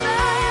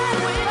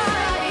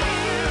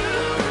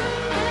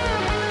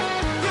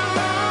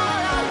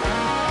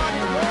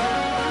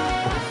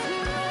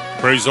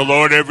Praise the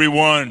Lord,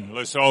 everyone.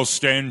 Let's all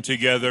stand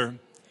together.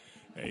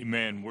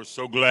 Amen. We're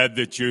so glad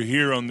that you're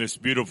here on this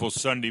beautiful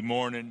Sunday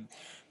morning.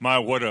 My,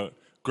 what a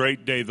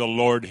great day the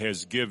Lord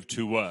has given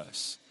to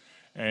us.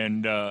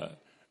 And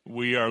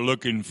we are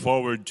looking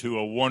forward to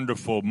a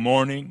wonderful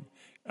morning,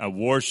 a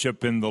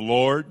worship in the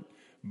Lord.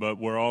 But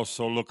we're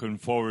also looking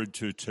forward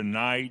to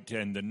tonight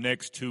and the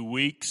next 2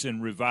 weeks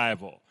in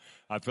revival.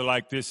 I feel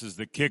like this is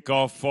the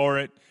kickoff for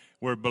it.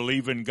 We're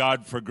believing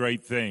God for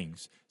great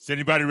things. Is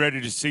anybody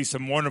ready to see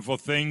some wonderful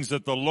things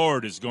that the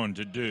Lord is going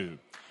to do?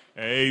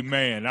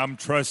 Amen. I'm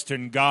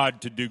trusting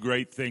God to do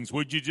great things.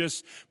 Would you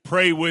just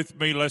pray with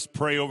me? Let's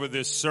pray over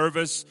this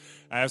service.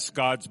 Ask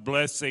God's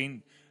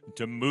blessing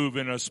to move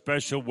in a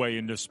special way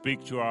and to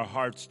speak to our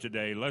hearts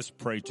today. Let's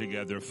pray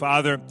together.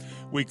 Father,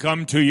 we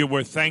come to you.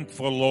 We're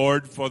thankful,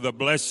 Lord, for the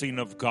blessing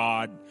of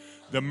God,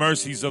 the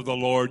mercies of the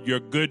Lord, your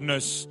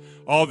goodness,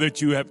 all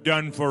that you have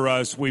done for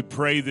us. We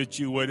pray that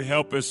you would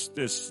help us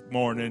this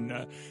morning,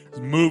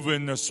 move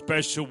in a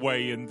special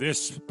way in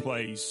this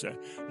place.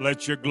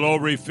 Let your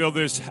glory fill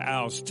this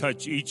house,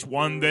 touch each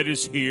one that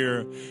is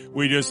here.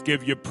 We just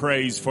give you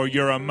praise, for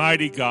you're a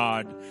mighty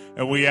God,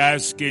 and we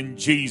ask in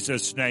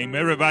Jesus' name.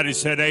 Everybody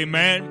said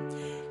amen.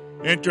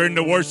 Enter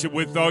into worship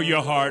with all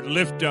your heart.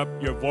 Lift up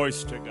your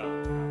voice to God.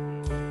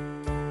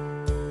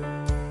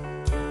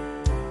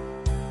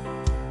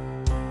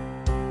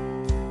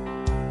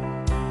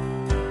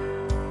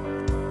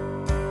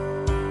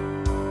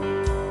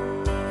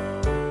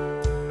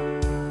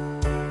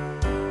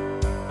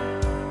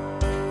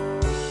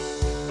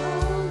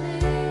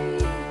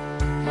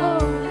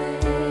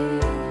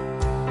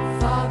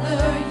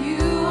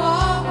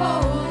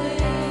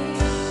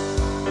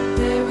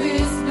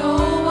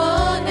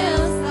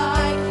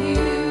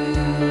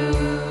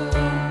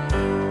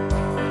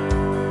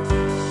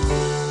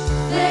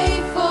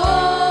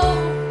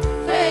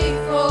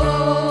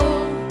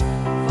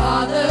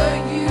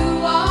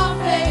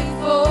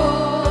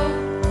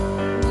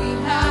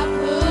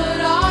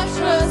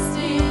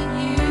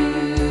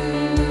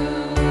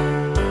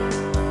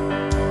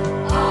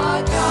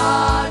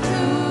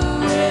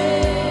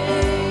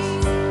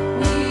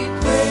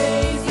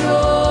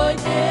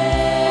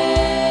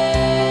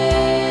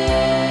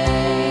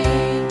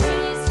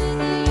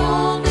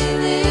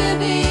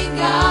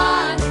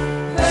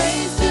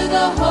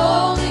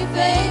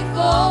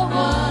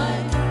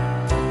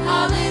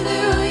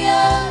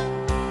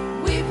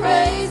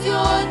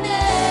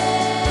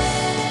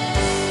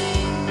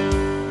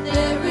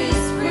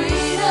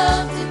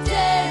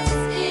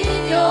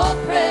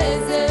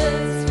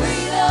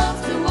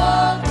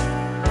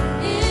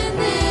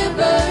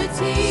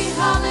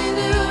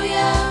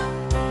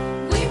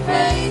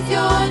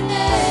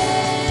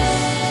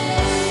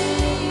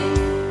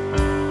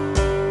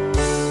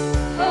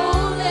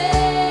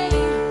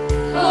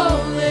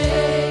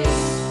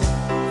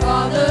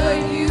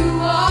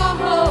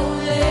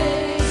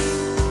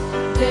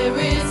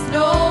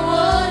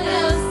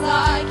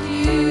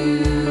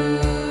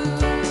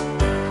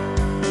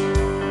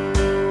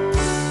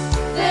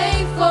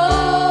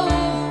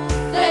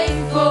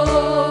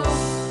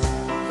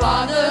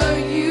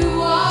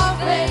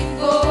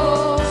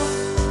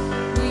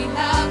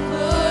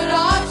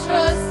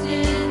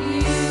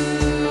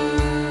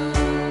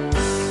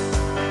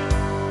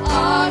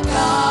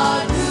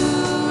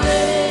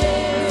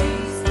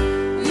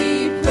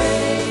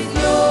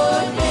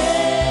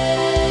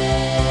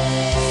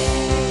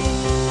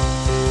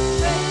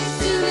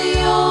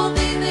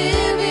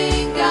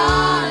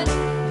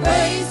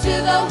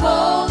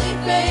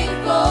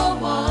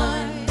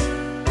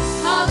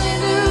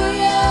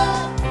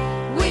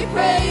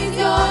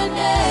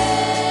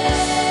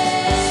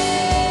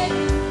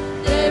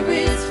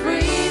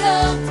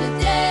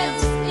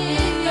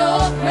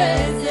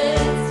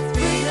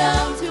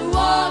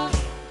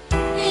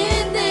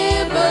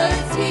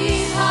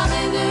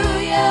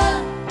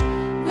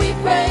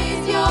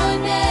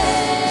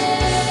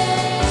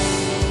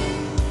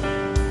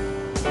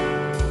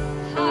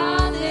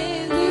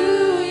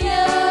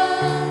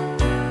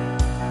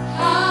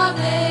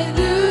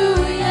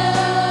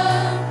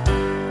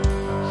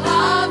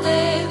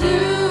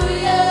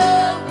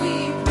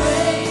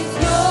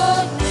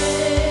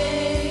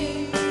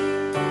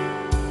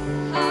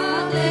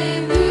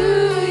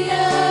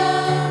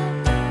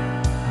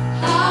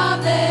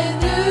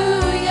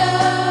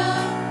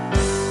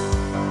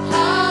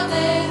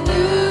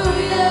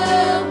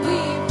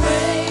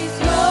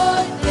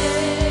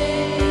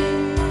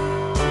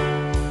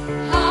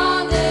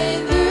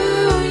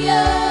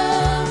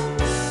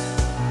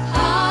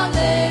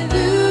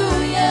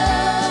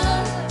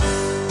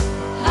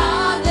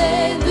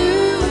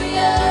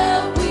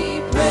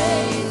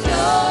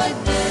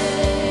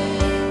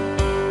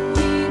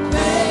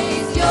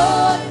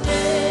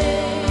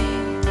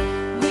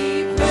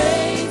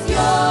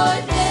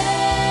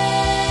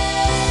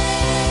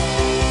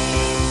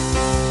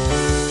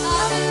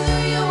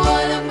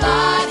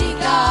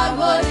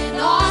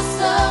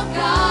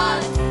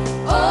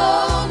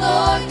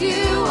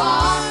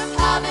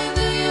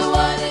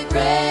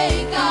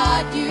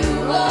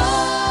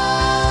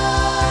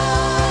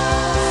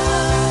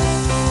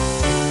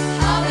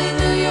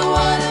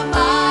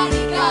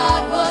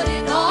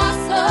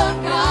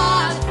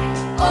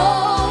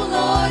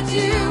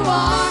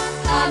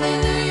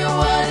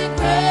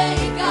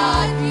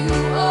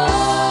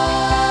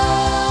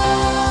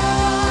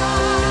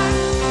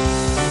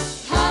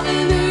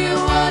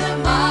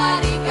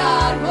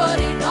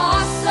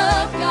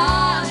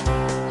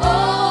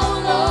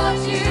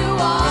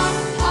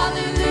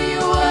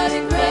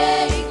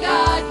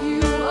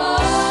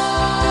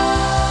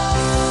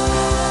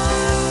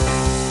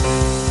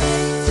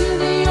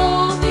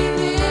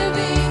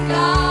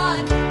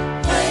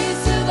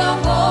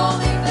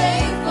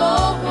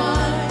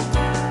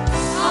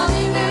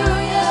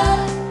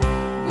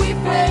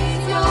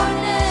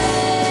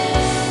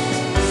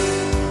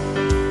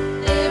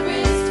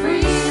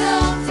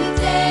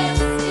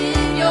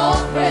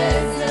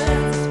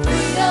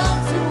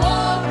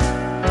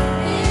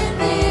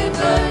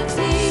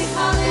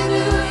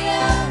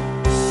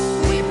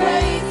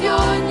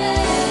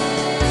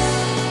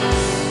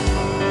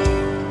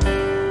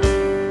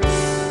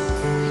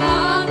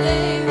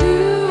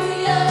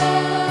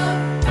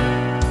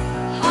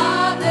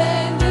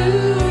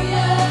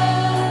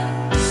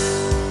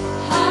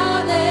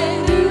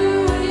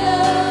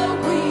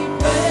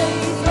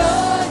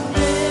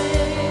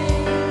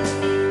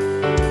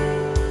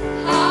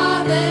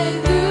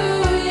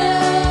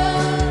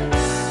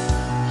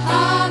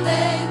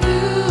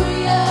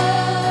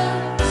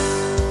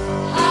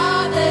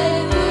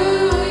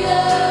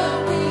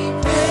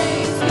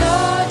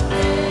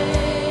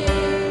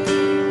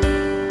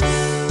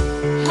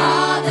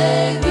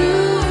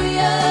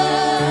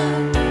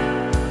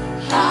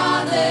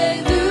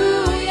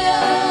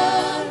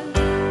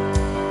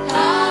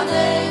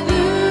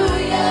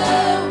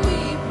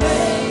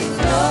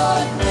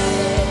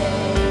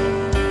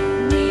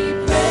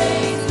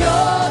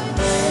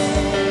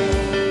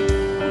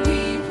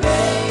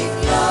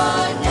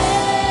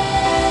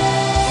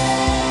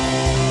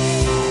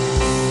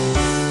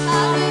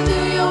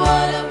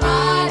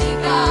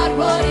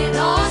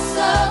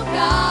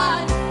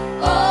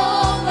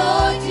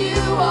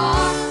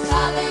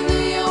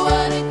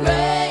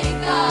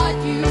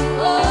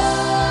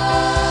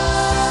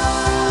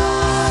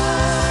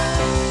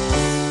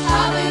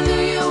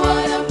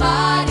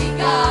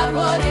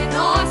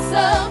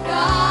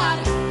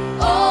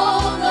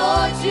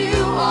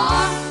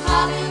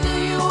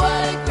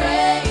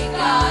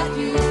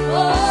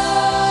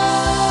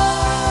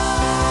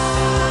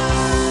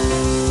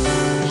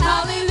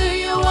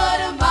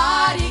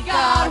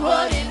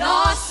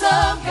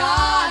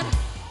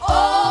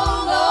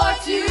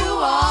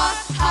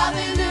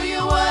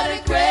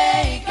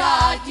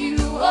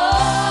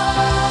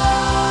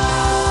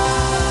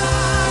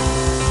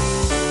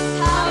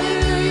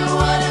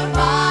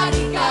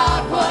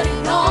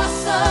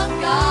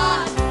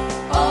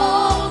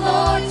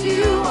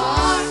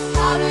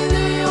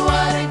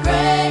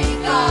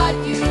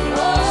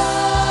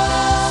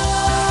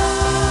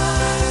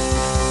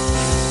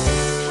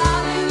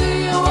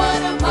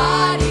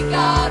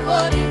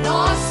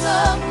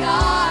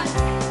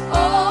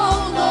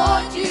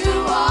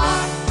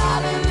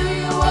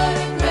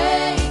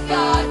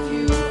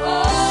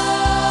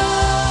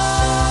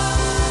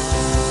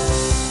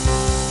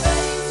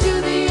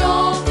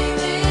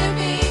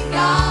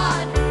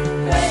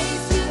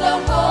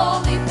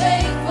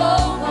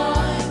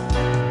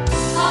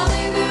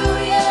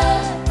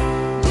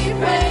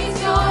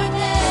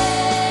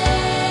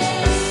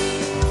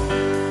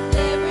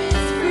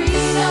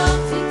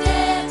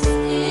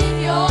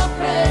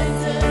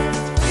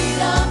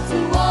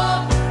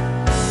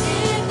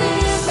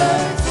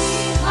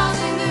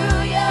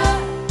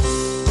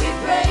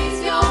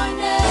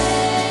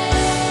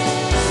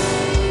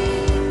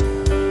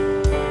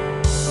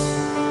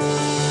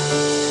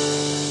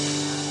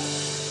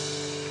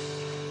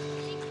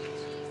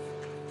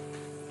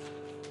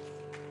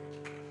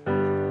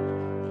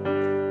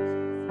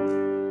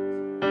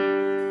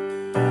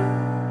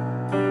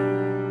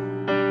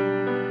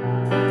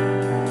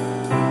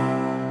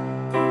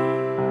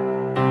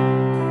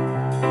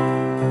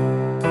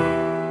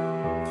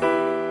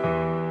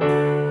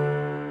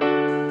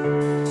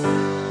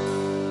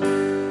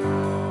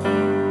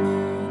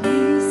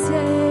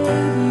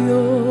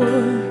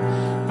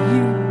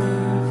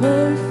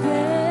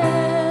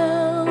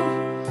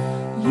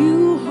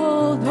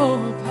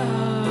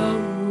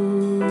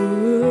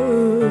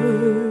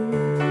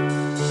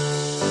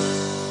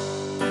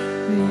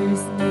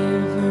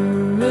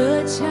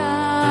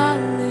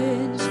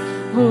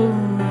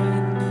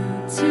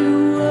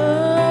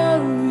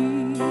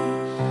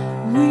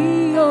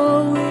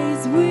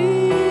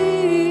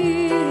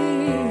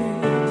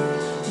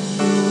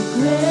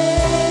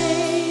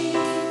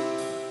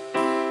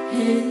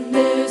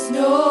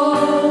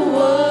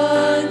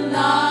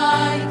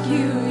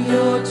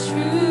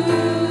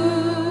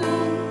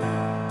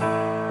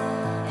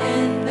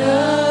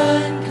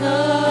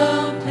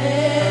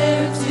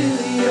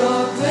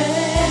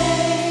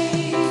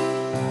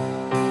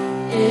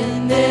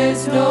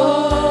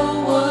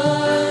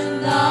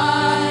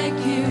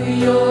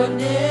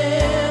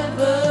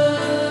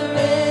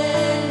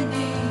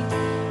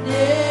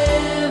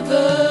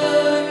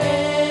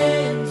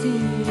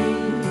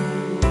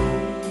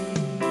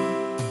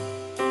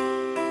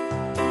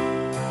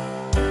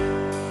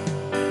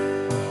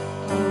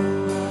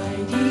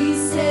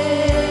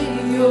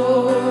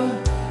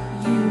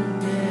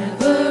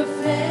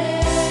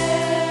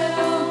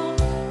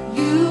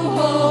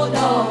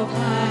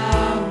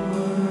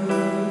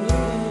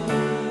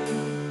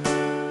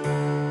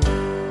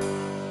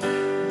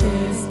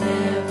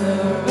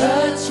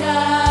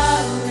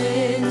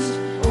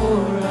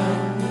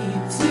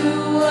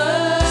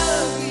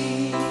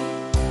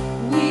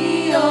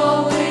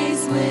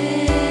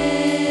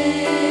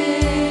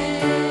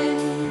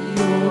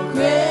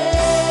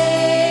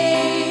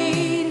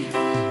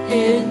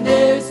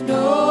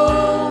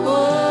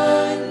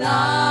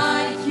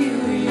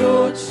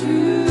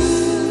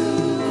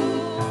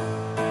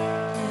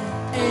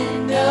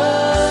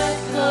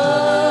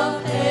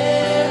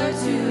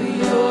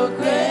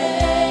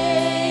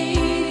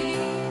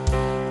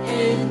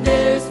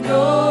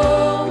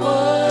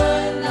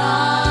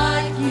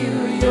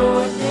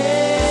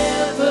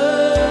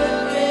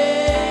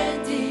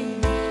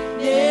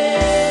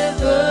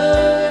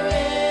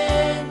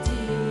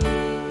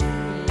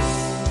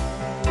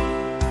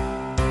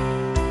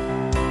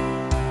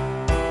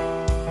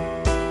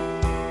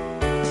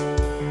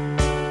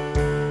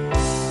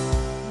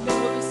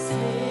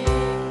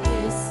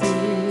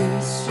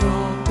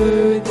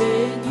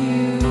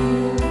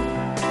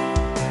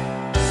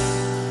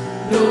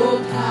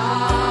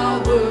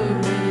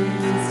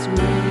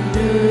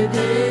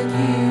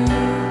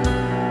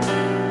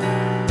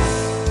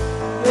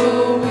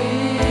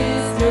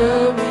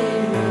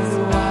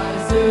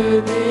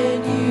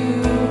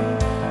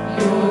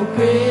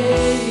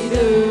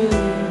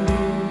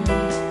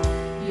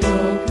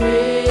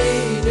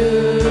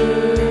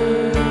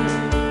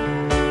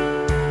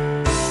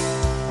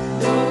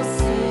 No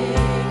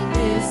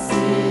sickness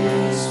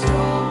is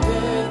stronger.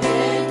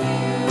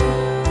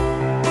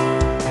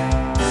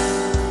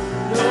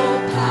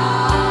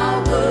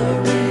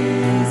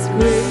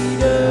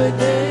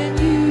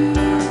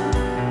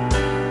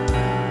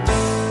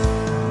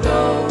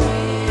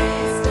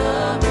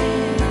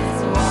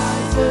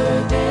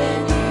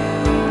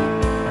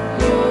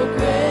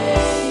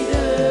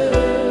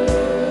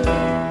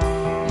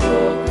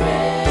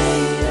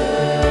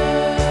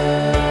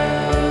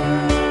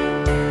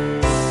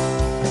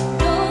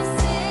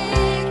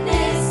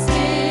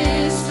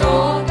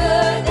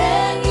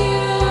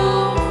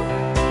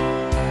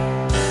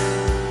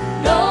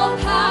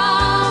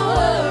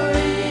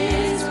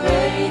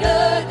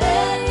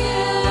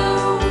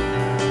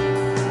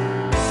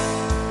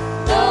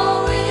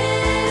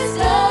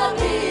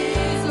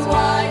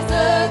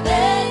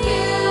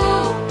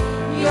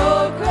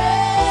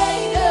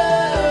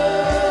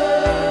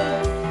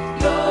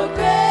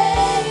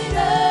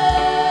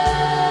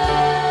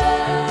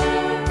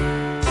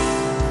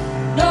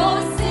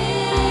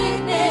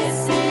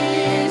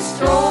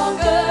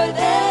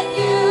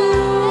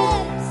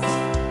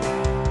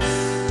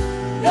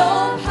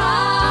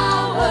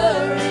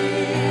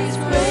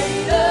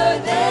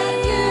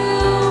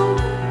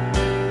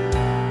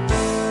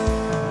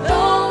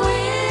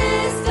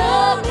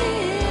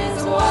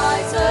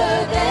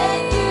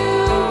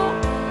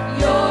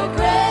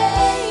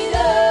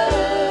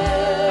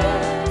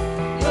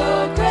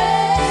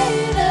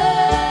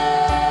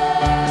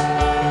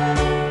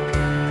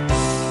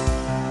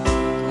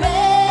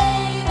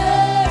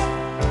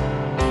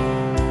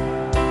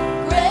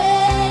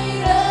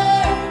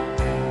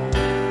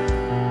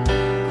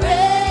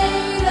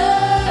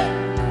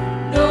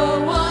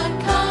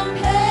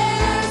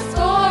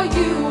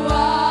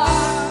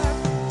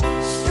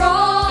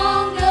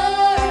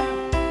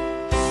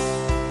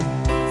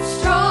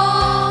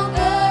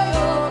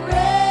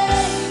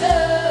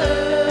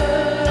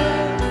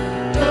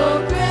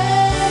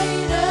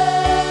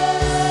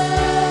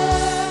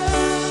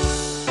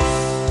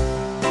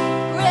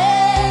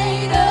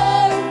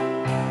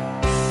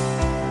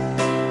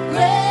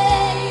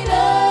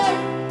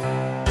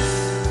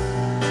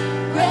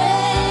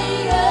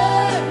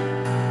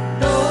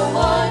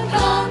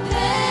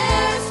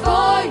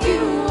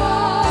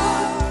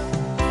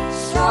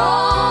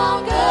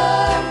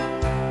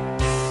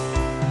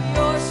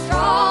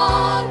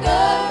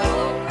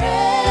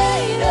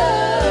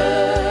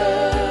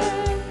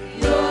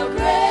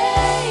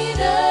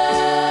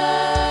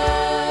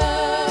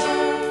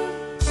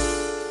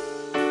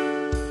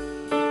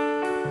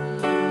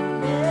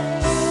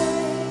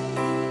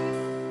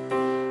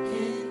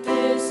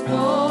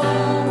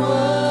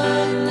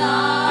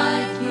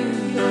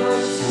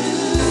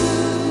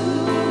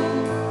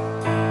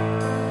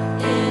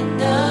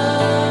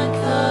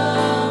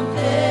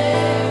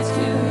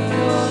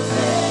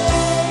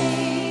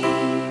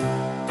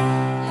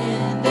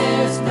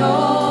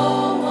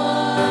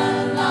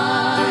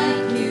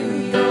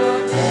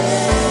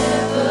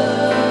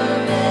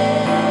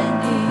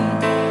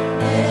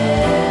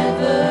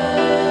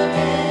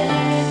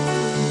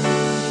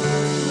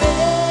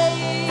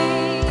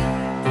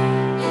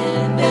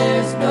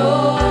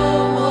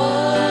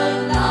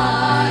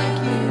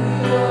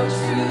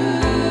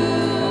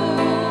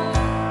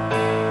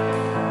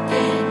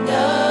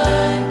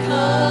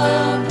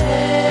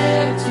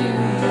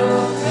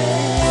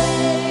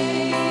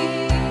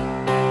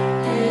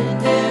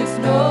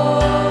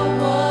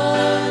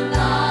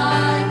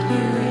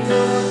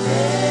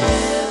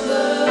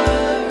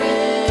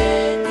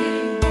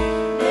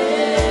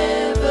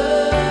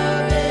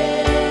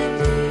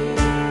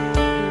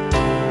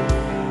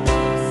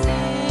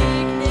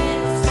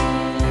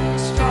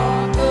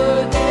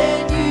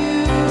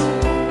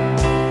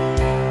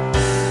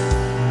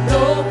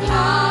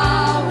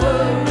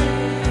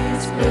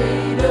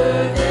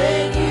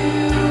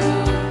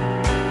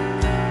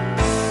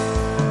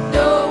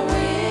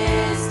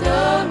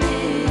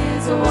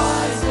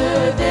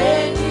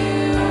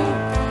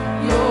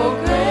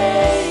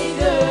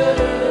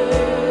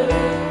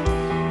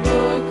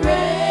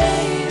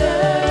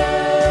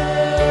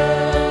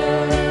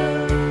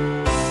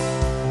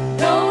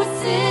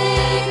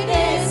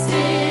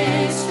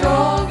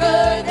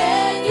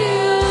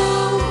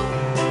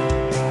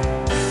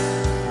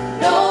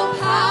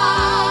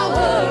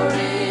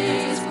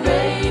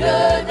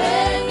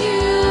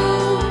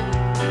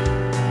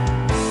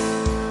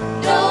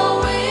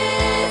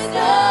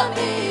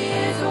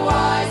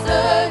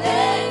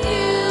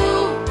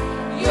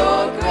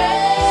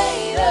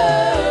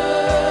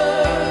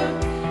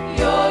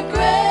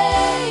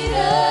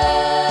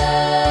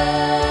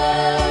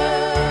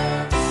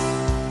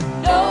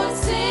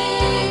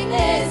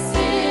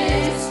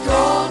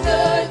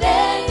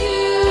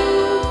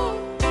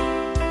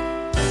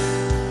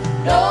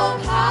 No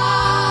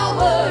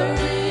power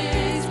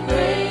is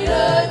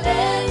greater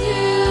than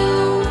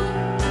you.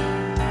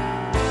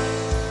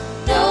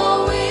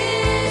 No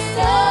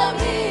wisdom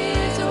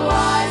is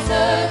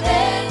wiser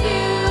than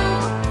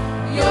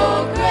you.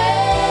 You're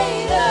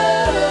greater.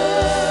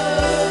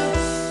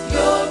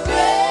 You're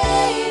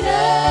greater.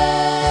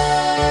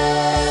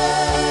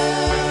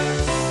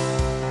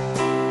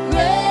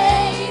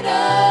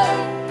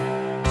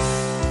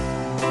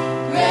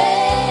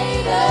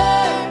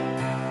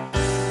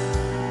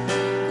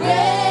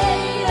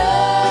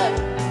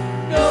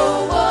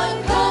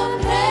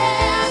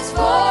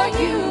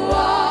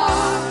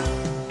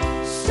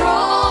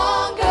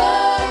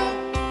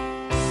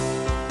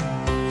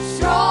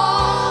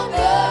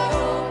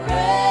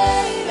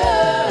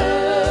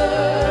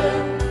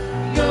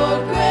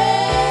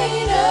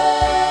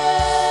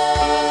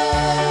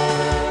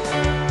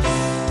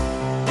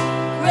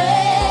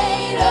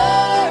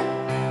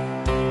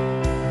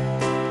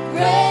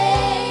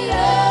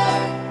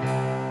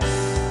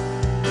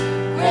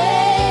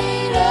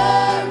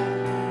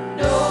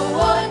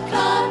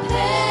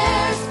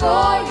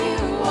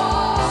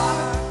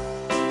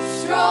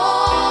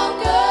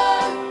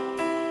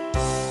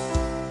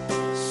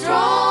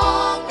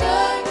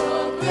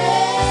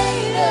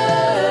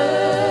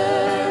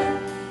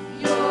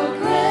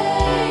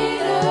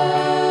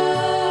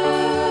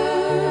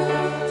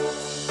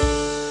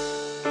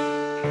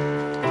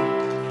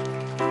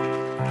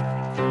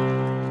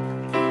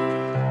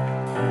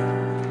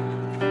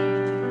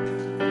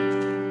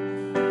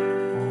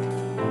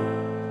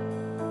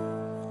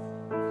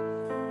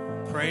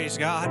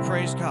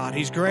 Praise God.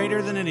 He's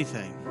greater than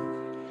anything.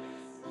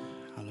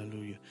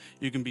 Hallelujah.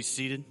 You can be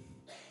seated.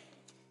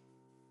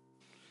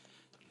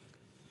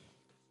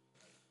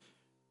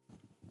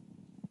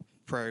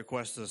 Prayer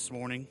request this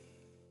morning.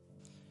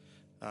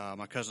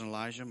 My cousin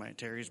Elijah, my Aunt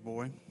Terry's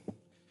boy.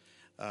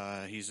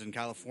 He's in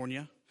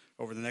California.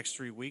 Over the next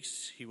 3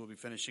 weeks, he will be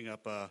finishing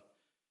up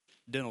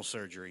dental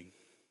surgery.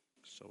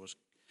 So let's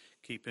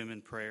keep him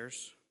in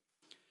prayers.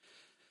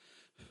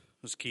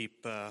 Let's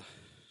keep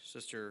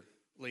Sister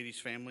Lady's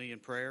family in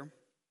prayer.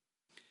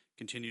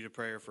 Continue to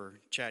pray for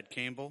Chad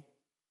Campbell.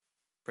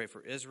 Pray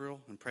for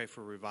Israel and pray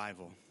for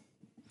revival.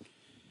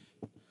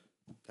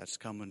 That's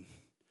coming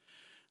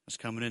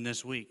in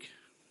this week.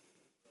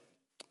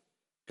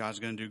 God's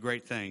going to do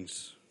great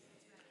things.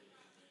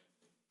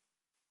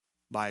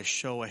 By a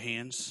show of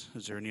hands,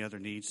 is there any other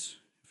needs?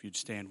 If you'd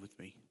stand with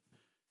me.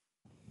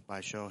 By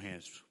a show of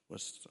hands,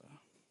 let's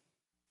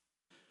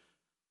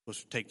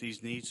take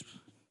these needs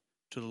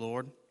to the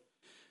Lord.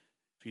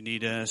 If you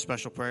need a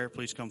special prayer,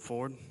 please come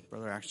forward.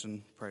 Brother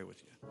Axton, pray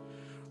with you.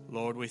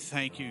 Lord, we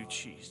thank you,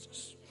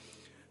 Jesus.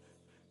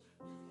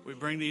 We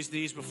bring these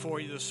needs before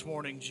you this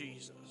morning,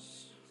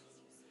 Jesus.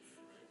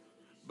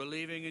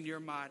 Believing in your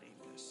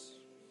mightiness.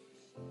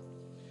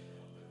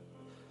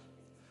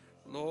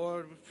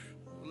 Lord,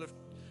 we lift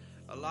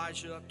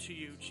Elijah up to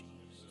you, Jesus.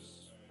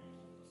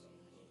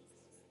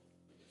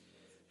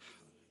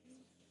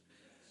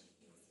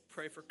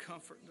 Pray for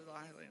comfort in the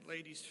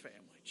lady's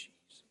family, Jesus.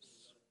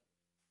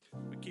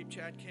 We keep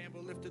Chad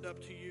Campbell lifted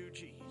up to you,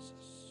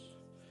 Jesus.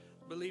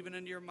 Believing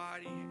in your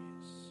mighty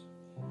hands.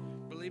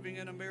 Believing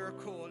in a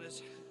miracle in his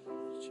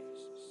hands,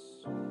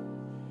 Jesus.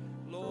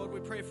 Lord, we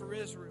pray for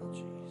Israel,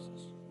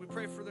 Jesus. We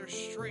pray for their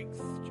strength,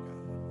 God.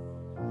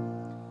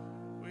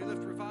 We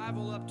lift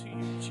revival up to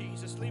you,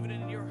 Jesus. Leave it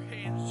in your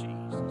hands,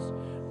 Jesus.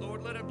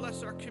 Lord, let it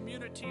bless our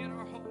community and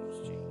our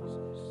homes,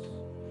 Jesus.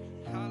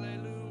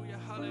 Hallelujah,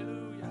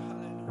 hallelujah,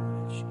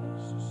 hallelujah,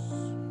 Jesus.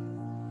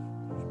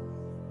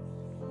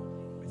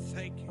 We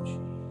thank you,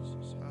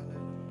 Jesus.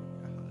 Hallelujah,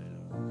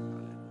 hallelujah,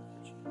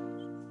 hallelujah,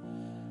 Jesus.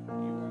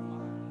 You are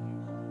mighty.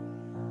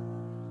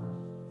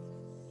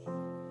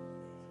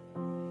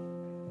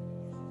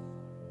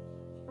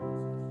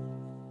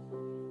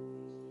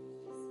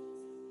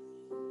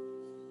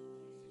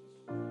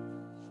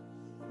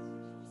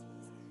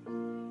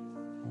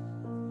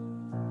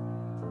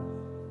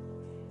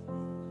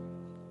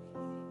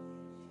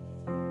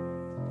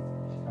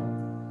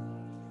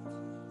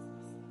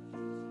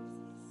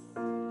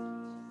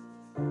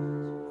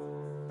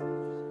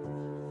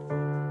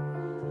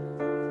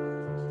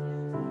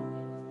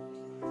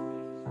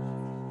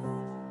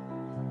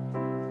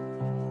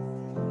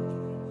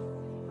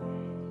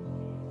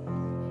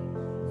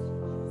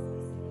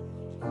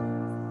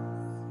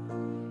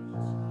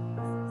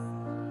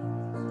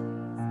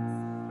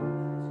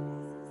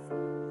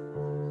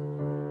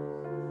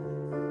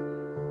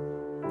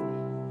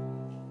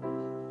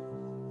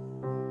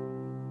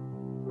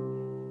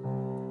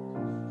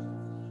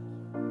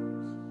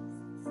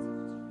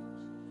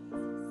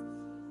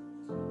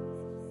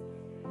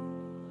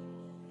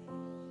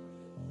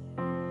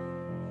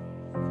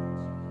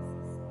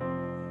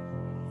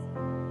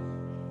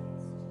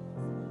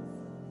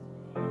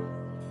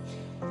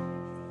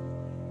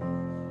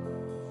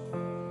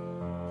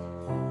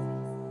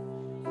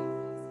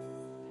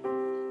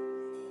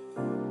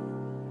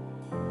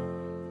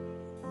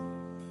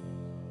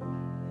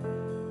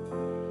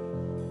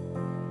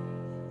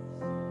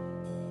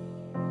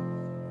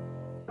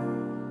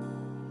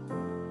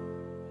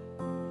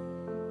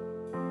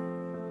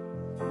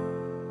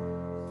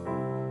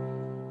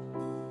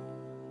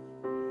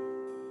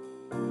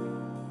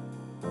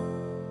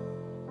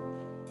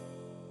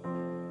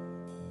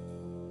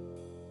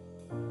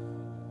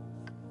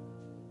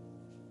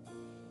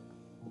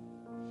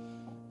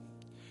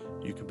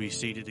 You can be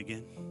seated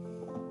again.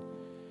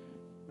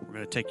 We're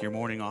going to take your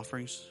morning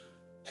offerings.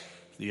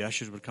 If the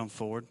ushers would come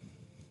forward,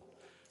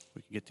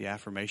 we can get the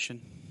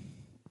affirmation.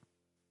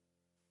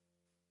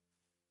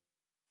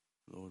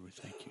 Lord, we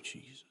thank you,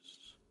 Jesus.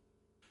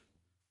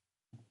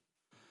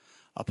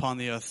 Upon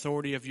the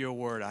authority of your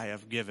word I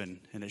have given,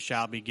 and it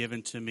shall be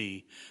given to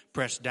me,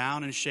 pressed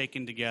down and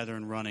shaken together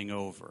and running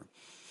over.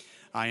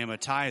 I am a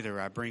tither.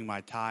 I bring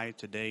my tithe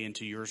today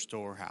into your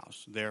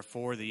storehouse.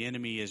 Therefore, the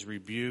enemy is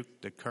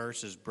rebuked. The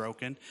curse is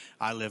broken.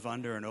 I live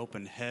under an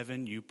open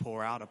heaven. You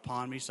pour out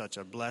upon me such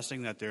a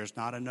blessing that there's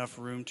not enough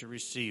room to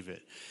receive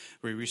it.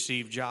 We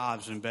receive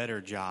jobs and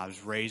better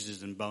jobs,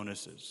 raises and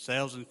bonuses,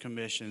 sales and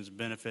commissions,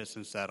 benefits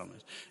and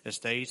settlements,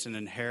 estates and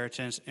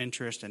inheritance,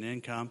 interest and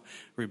income,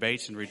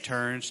 rebates and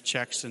returns,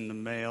 checks in the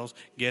mails,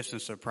 gifts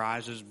and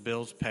surprises,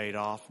 bills paid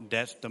off,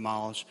 debts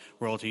demolished,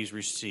 royalties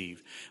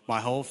received. My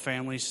whole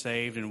family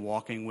saved and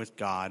walking with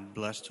God,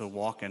 blessed to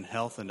walk in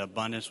health and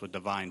abundance with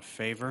divine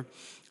favor.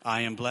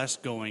 I am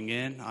blessed going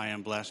in. I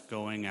am blessed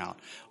going out.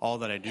 All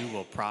that I do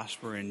will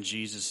prosper in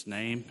Jesus'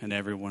 name. And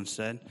everyone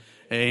said,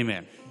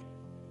 amen.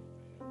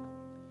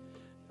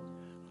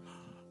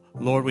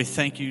 Lord, we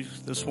thank you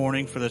this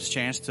morning for this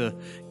chance to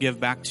give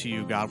back to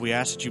you, God. We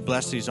ask that you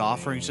bless these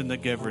offerings and the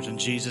givers in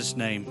Jesus'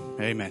 name.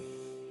 Amen.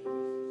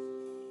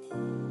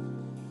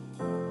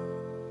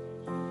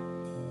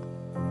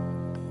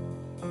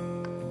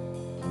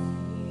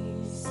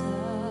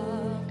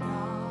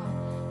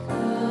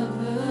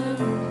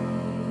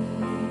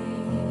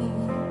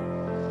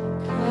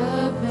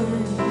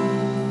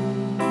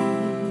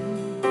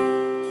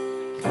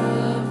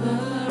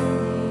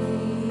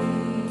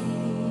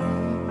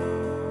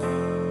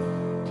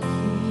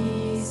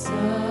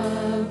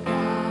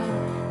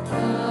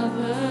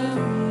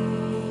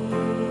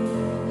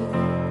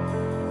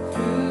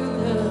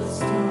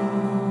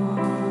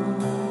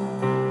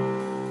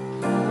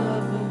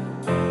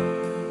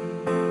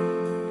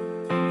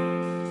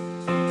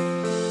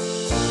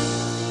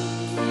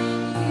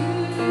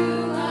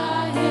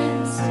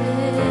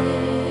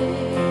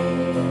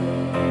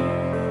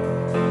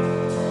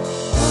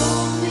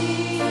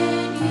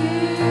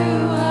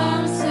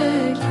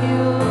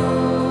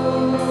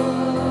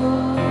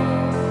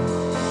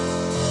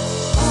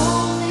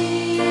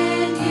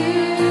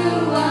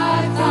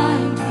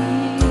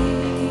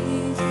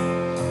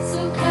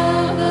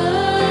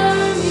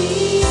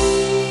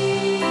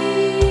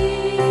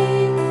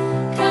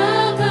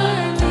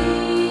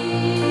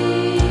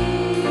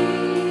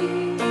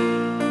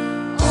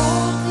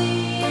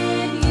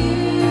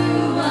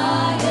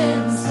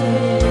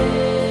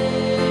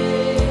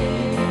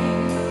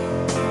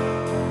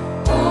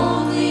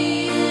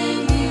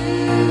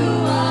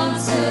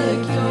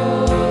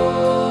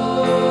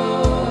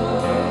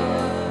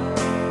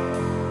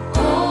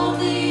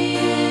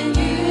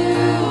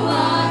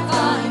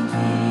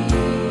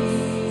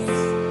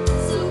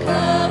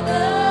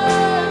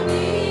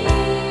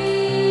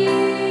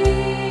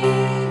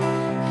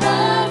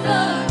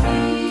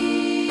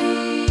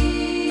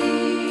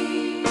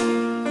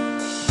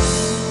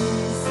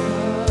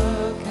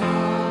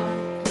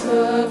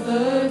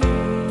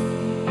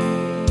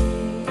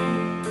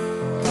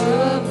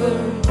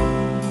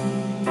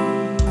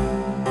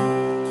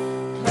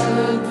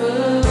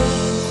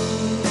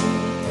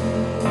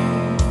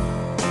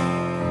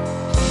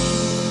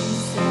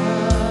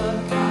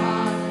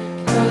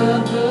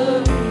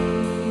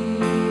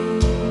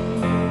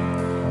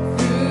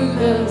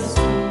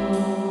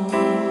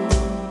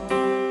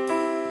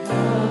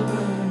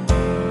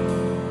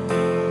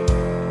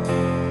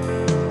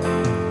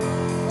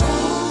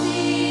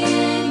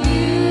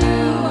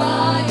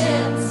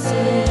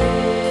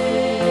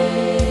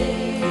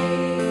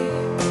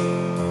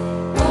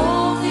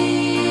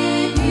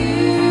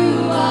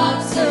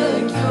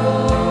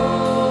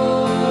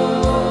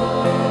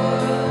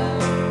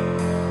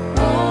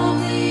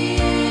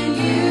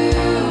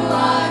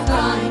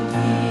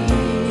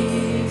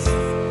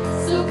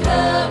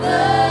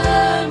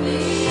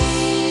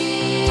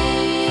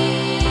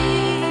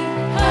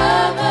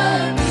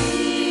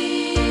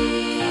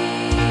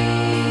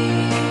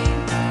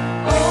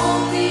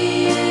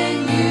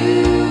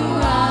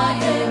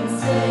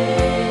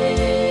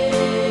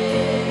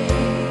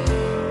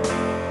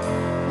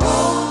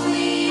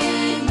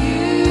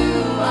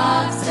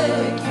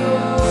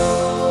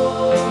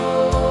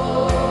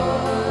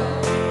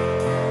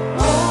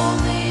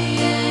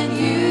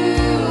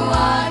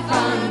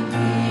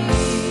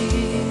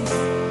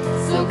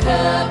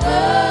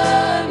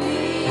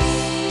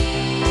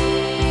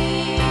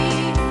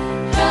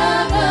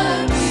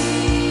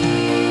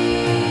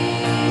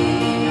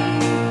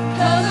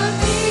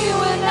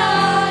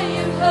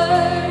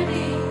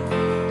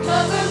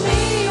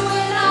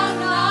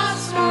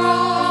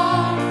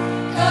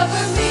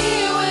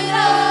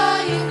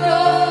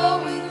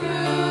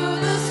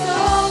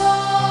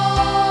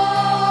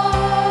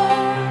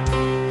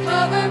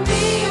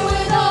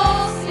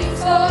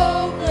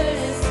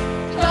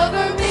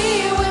 Cover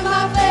me when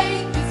my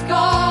faith is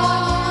gone.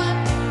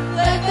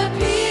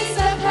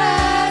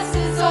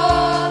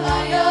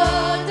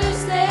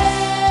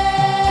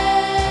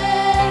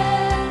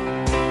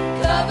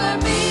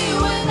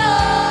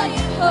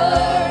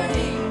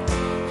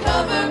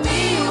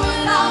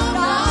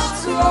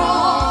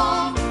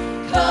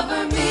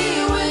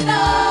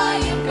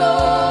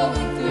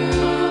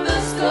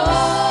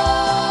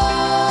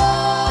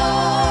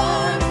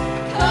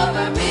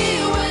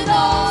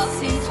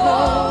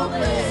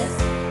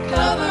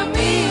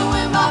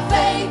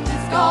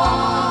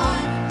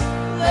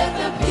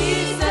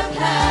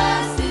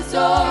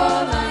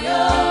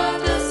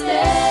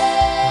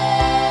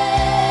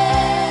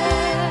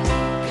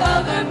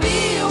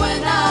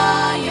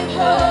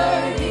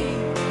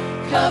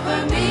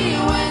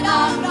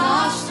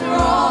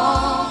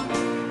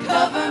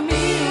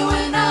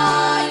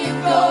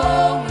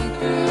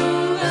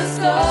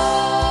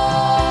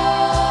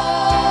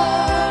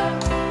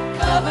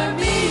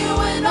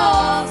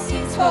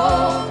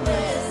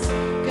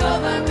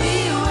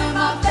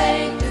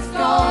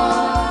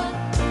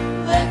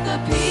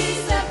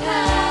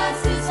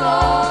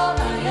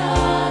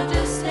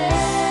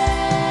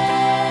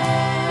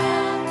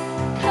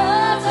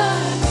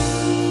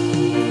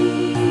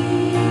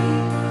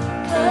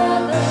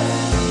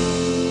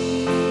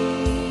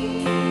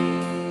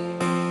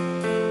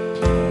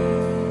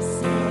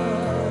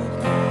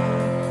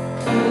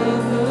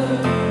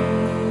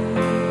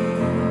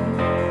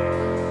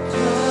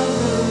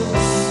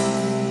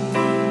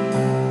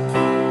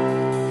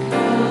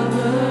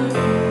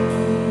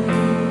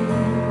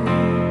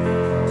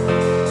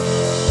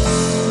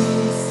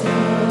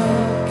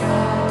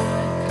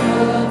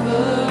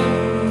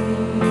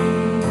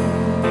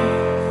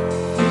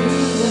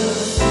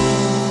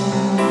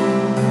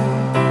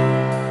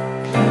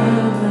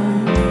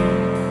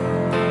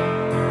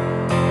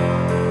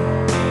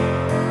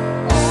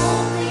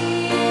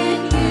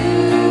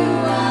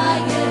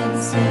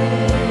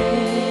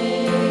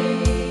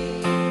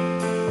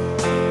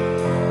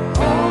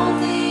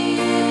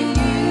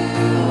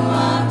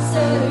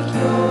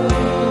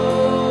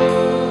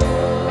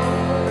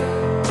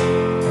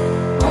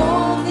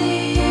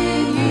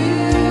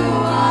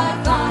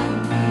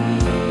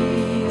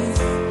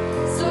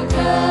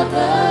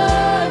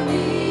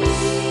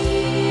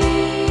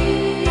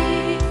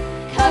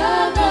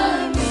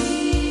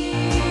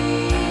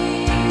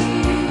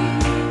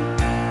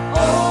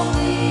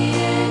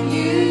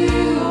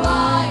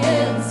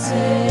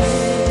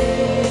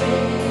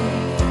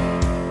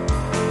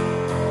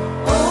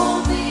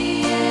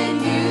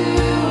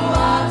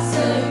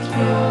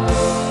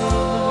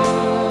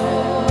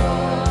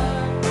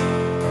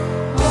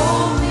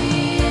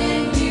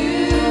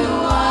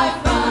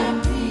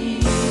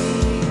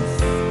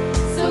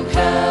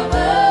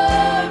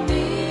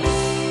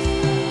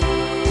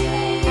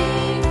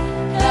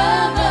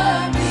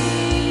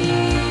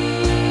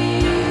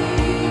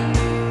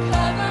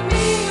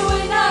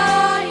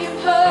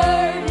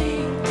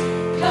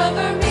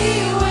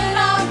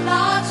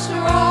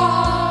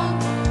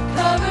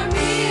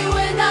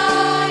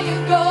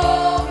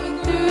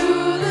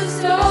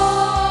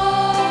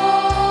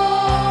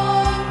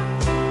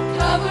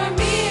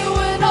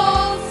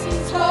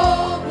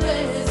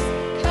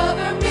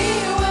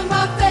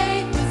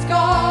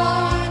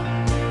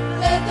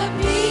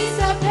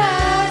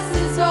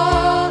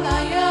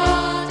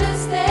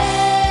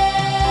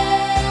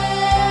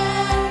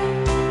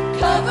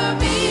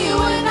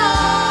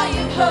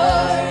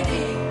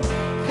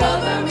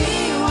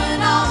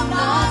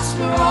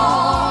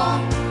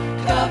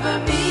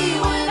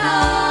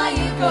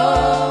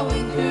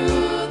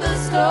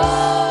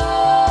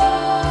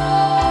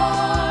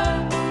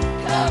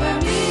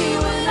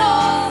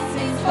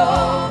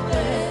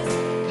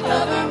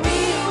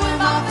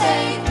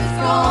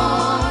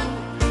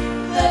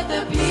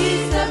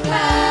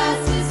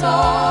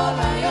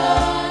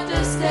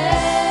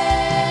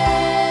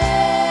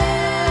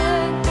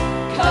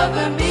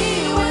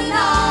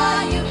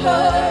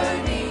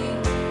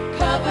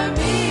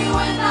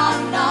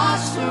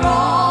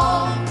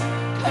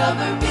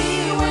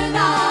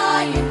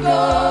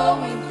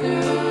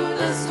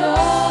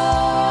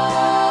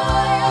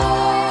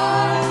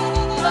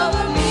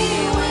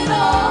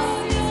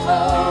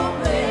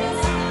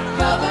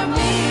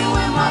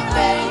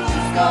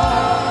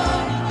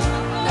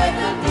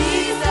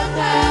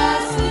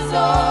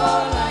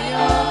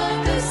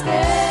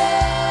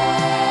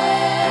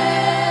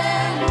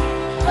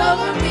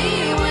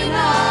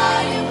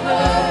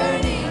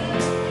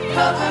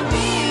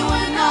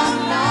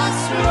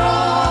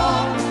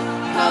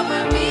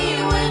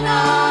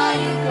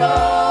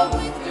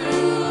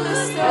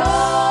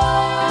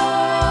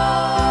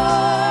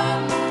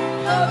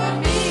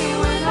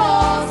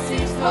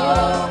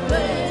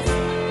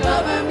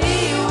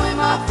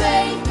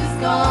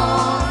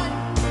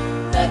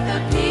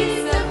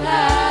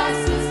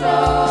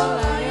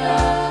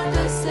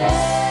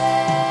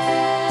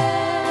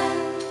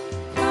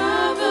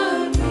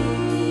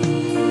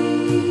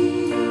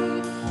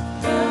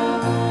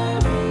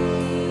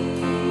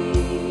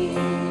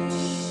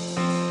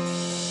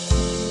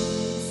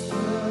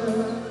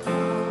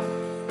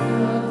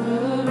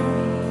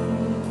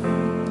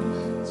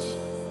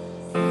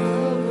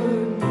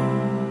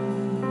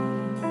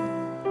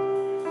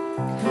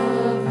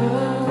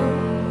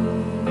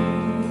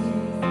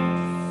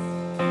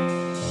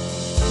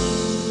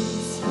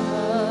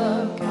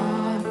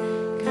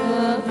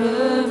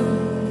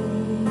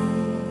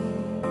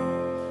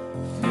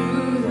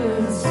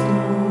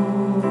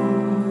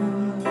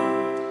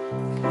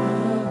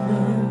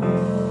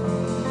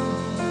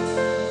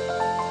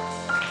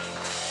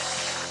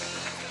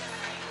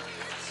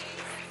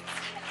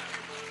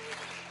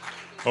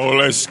 Oh,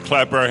 let's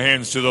clap our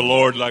hands to the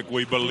Lord like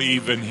we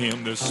believe in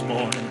Him this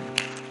morning.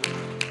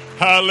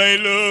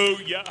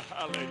 Hallelujah,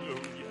 hallelujah.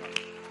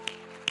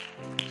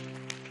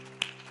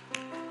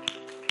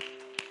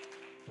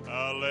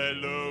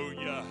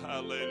 Hallelujah,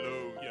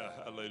 hallelujah,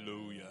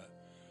 hallelujah.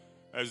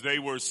 As they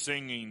were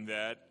singing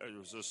that, there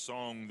was a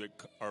song that,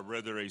 or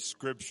rather a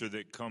scripture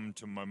that come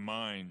to my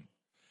mind,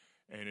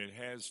 and it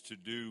has to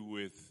do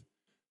with,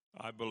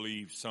 I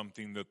believe,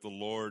 something that the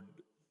Lord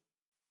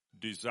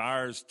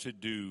desires to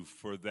do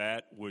for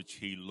that which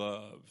He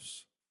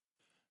loves,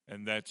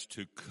 and that's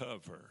to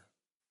cover.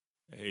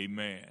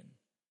 Amen.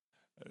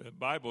 The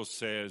Bible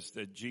says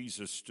that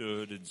Jesus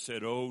stood and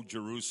said, "O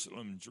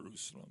Jerusalem,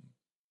 Jerusalem,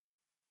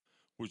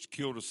 which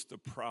killest the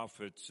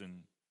prophets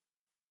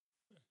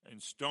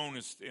and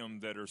stonest them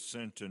that are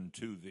sent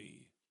unto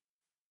thee.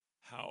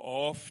 How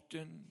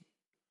often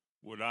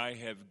would I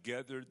have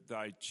gathered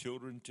thy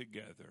children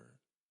together,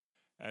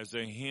 as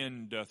a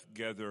hen doth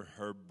gather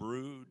her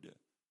brood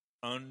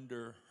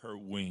under her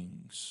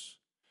wings,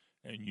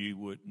 and ye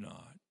would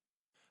not."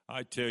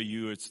 I tell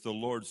you, it's the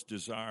Lord's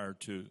desire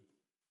to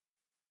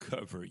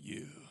cover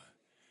you.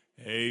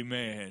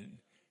 Amen.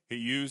 He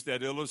used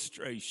that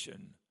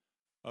illustration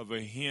of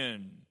a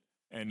hen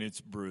and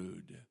its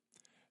brood,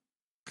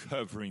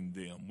 covering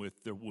them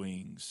with their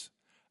wings.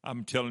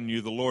 I'm telling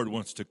you, the Lord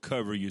wants to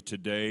cover you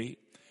today.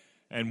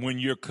 And when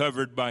you're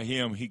covered by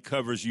Him, He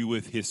covers you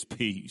with His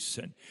peace,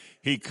 and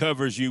He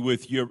covers you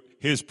with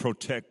His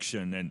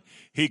protection, and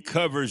He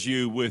covers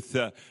you with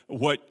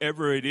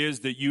whatever it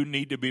is that you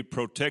need to be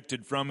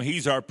protected from.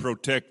 He's our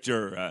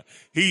protector.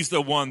 He's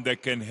the one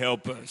that can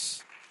help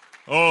us.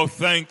 Oh,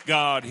 thank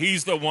God.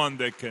 He's the one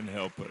that can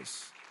help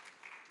us.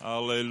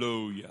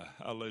 Hallelujah.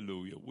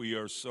 Hallelujah. We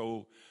are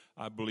so,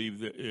 I believe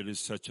that it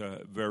is such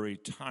a very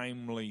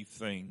timely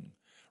thing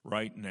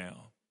right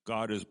now.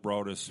 God has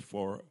brought us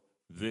for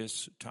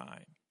this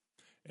time.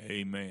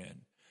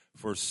 Amen.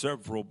 For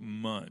several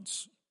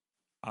months,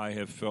 I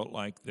have felt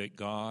like that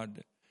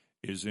God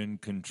is in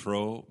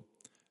control.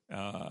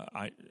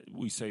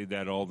 We say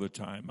that all the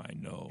time, I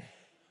know.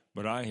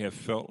 But I have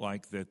felt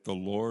like that the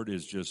Lord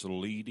is just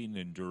leading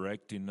and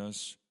directing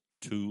us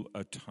to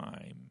a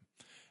time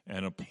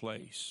and a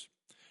place.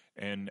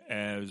 And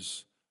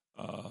as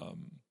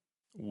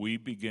we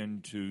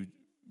begin to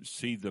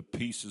see the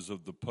pieces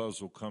of the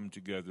puzzle come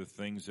together,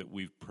 things that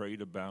we've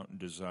prayed about and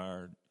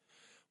desired,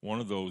 one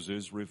of those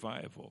is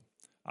revival.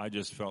 I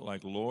just felt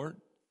like, Lord,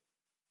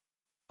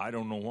 I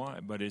don't know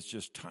why, but it's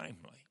just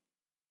timely.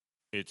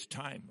 It's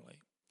timely.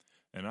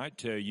 And I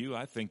tell you,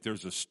 I think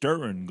there's a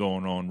stirring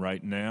going on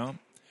right now.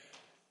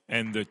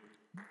 And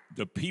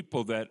the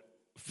people that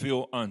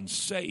feel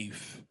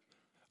unsafe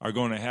are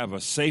going to have a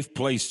safe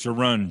place to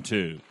run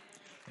to.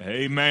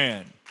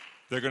 Amen.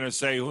 They're going to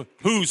say,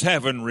 who's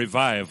having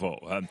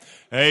revival?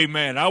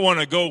 Amen. I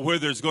want to go where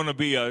there's going to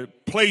be a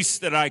place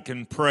that I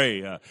can pray,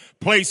 a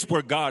place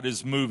where God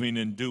is moving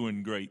and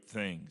doing great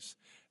things.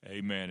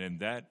 Amen.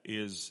 And that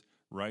is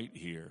right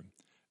here.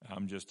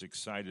 I'm just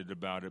excited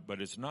about it. But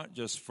it's not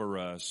just for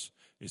us.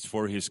 It's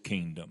for His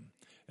kingdom.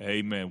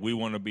 Amen. We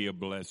want to be a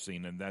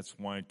blessing. And that's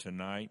why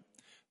tonight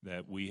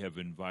that we have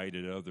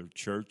invited other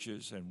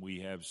churches, and we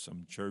have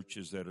some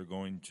churches that are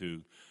going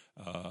to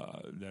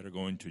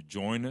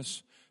join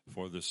us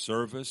for the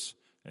service.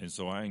 And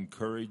so I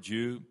encourage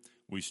you.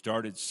 We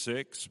start at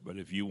 6, but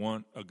if you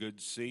want a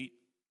good seat,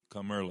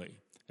 come early.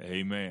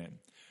 Amen.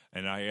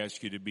 And I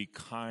ask you to be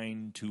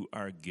kind to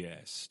our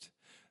guests,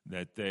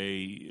 that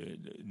they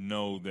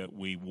know that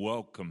we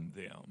welcome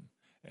them.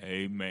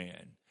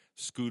 Amen.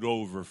 Scoot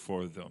over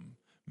for them.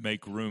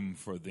 Make room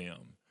for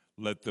them.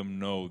 Let them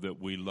know that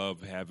we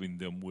love having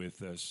them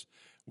with us.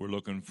 We're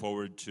looking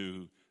forward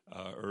to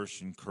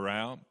Urshan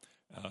Corral.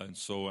 And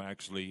so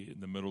actually in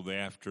the middle of the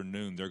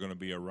afternoon, they're going to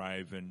be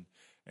arriving,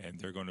 and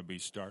they're going to be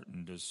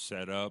starting to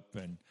set up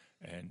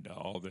and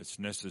all that's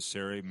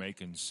necessary,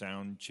 making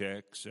sound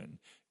checks and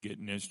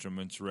getting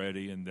instruments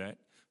ready and that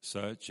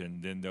such.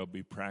 And then they'll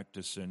be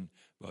practicing,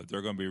 but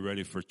they're going to be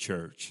ready for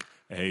church.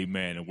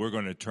 Amen. And we're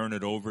going to turn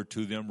it over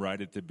to them right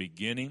at the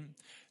beginning.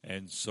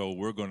 And so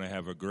we're going to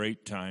have a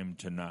great time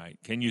tonight.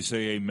 Can you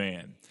say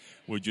amen?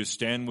 Would you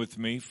stand with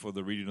me for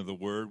the reading of the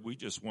word? We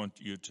just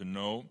want you to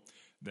know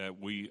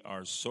that we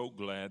are so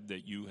glad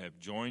that you have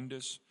joined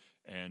us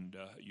and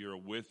you're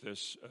with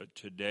us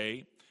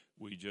today.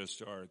 We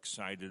just are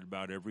excited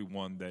about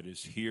everyone that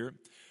is here.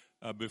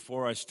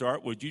 Before I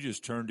start, would you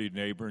just turn to your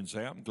neighbor and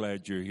say, I'm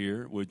glad you're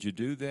here. Would you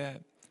do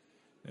that?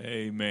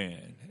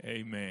 Amen.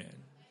 Amen.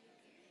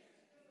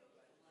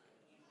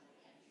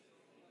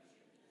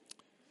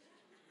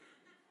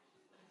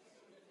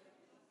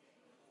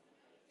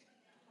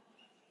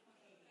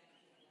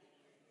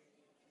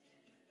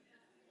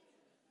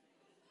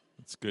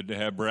 It's good to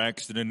have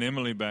Axton and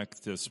Emily back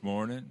this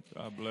morning.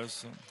 God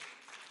bless them.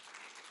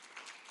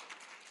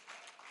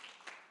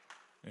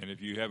 And if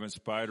you haven't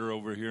spied her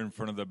over here in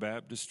front of the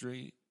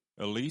baptistry,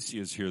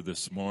 Alicia's here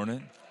this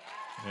morning.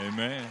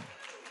 Amen.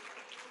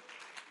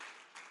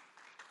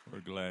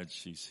 We're glad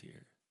she's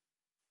here.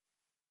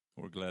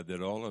 We're glad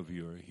that all of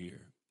you are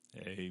here.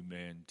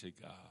 Amen to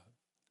God.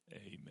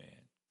 Amen.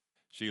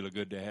 Sheila,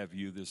 good to have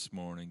you this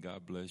morning.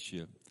 God bless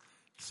you.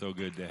 So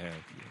good to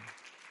have you.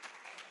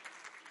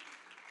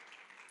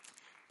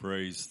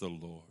 Praise the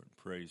Lord.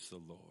 Praise the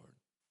Lord.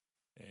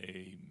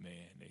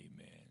 Amen.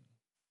 Amen.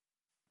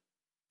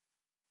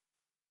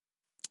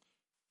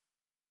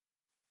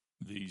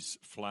 These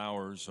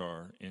flowers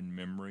are in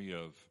memory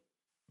of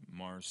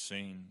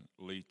Marcine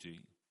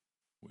Leety.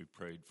 We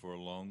prayed for a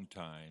long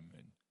time,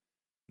 and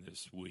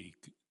this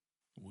week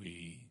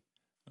we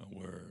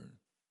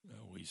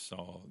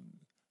saw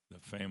the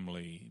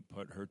family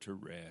put her to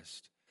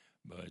rest,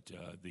 but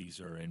these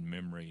are in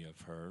memory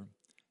of her.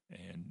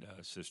 And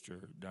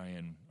Sister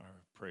Diane,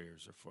 our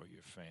prayers are for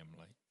your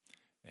family.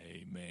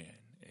 Amen.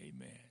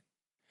 Amen.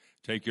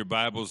 Take your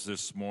Bibles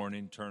this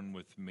morning. Turn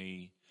with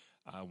me.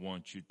 I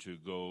want you to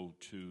go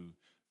to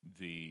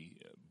the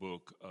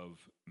book of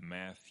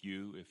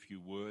Matthew, if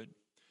you would.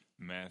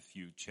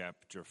 Matthew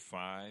chapter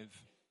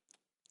 5.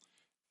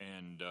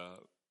 And,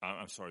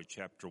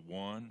 chapter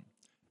 1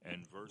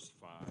 and verse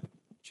 5.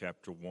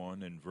 Chapter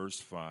 1 and verse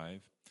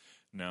 5.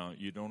 Now,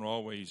 you don't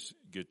always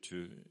get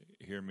to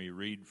hear me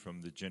read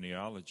from the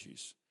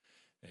genealogies.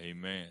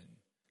 Amen.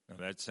 Now,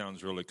 that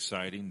sounds real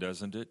exciting,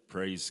 doesn't it?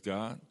 Praise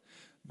God.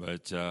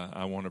 But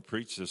I want to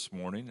preach this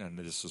morning, and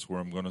this is where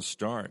I'm going to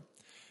start.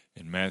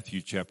 In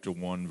Matthew chapter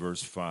 1,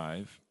 verse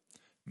 5.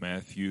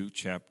 Matthew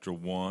chapter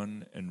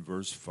 1 and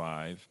verse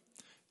 5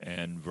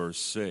 and verse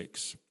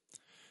 6.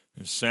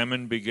 And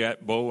Salmon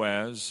begat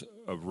Boaz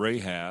of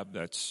Rahab.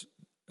 That's,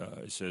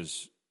 it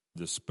says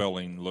the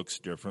spelling looks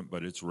different,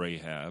 but it's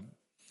Rahab.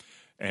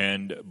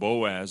 And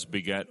Boaz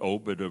begat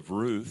Obed of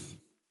Ruth,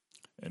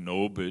 and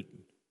Obed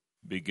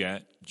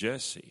begat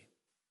Jesse.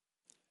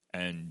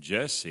 And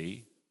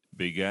Jesse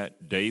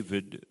begat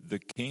David the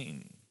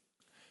king.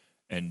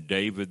 And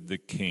David the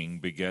king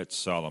begat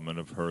Solomon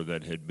of her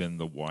that had been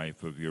the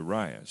wife of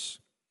Urias.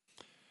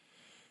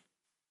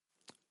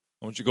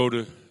 I want you to go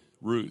to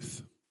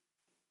Ruth.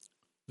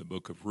 The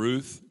book of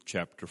Ruth,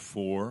 chapter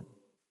 4.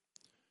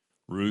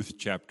 Ruth,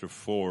 chapter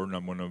 4, and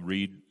I'm going to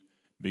read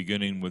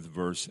beginning with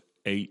verse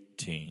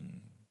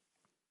 18.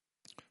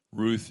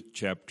 Ruth,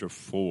 chapter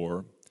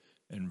 4,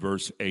 and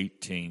verse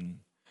 18.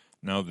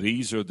 Now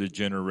these are the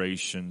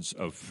generations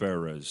of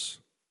Pharez.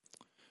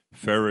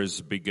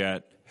 Pharez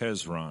begat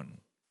Hezron.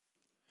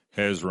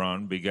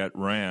 Hezron begat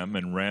Ram,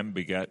 and Ram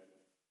begat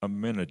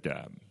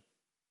Amminadab.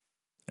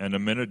 And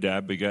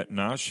Amminadab begat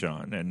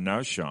Nahshon, and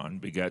Nahshon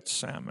begat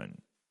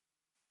Salmon.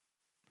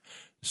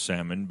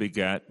 Salmon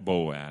begat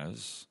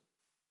Boaz,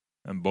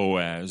 and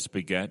Boaz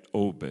begat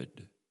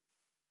Obed.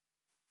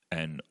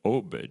 And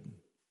Obed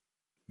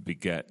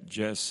begat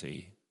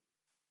Jesse,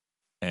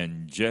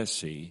 and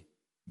Jesse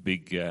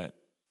begat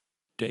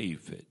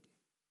David.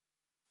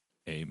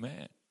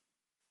 Amen.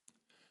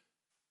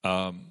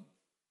 I'm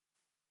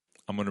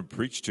going to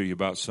preach to you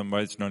about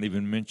somebody that's not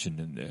even mentioned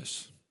in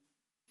this.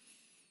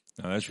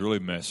 Now, that's really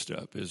messed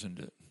up, isn't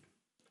it?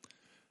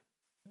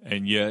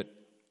 And yet,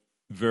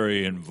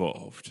 very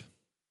involved.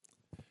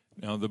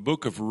 Now, the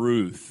book of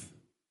Ruth,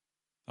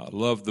 I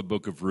love the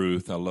book of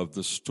Ruth. I love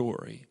the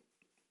story.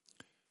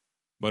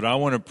 But I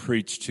want to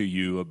preach to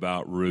you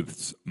about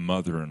Ruth's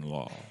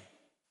mother-in-law.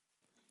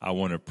 I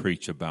want to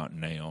preach about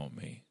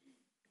Naomi.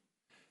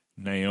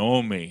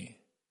 Naomi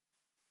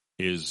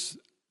is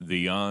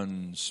the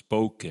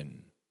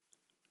unspoken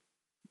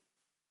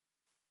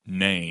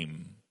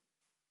name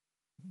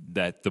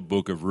that the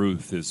book of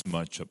Ruth is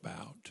much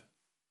about.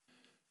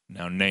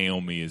 Now,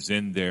 Naomi is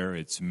in there,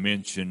 it's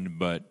mentioned,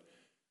 but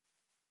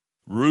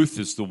Ruth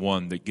is the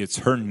one that gets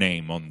her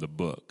name on the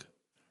book.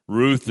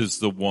 Ruth is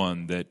the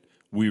one that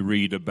we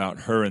read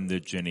about her in the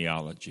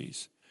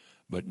genealogies.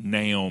 But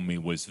Naomi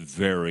was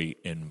very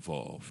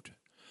involved.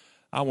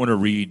 I want to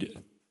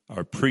read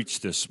or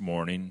preach this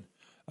morning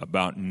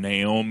about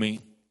Naomi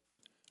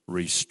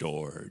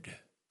restored.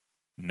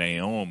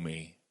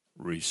 Naomi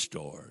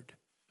restored.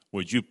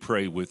 Would you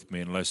pray with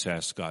me and let's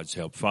ask God's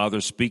help.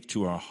 Father, speak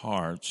to our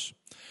hearts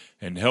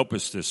and help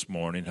us this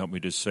morning. Help me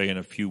to say in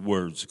a few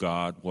words,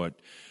 God, what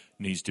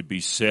needs to be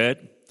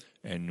said.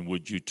 And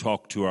would you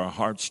talk to our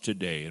hearts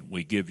today? And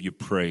we give you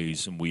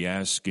praise and we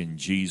ask in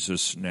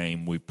Jesus'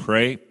 name we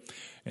pray.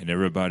 And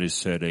everybody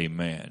said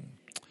amen.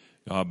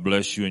 God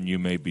bless you and you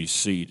may be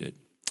seated.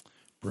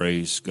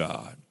 Praise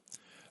God.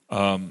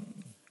 The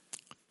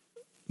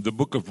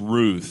book of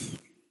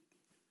Ruth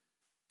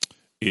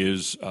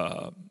is,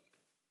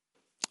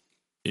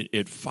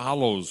 it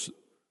follows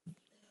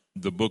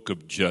the book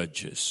of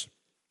Judges.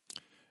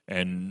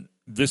 And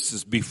this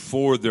is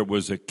before there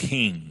was a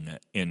king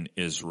in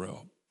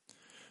Israel.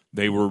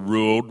 They were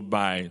ruled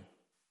by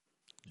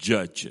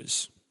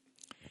judges.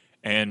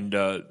 And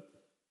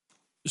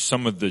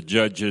some of the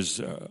judges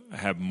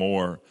have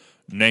more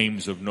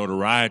names of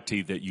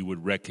notoriety that you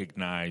would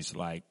recognize,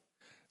 like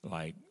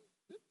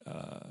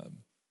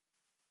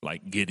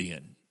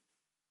Gideon,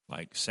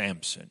 like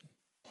Samson.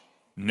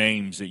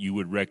 Names that you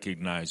would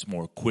recognize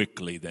more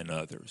quickly than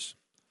others.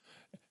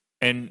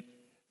 And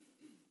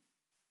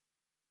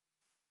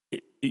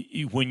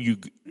when you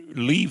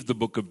leave the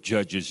book of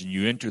Judges and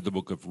you enter the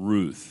book of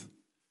Ruth,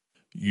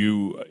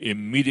 you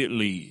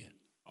immediately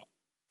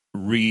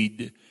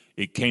read,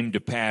 it came to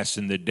pass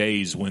in the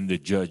days when the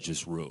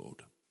judges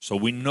ruled. So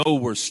we know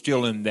we're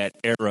still in that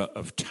era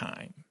of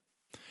time.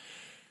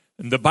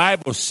 And the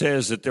Bible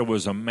says that there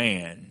was a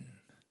man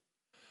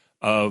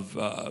of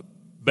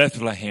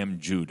Bethlehem,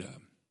 Judah.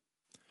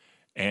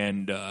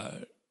 And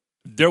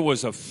there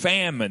was a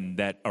famine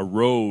that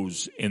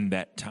arose in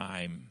that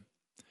time.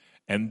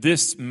 And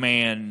this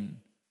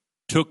man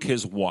took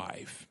his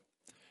wife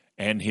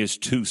and his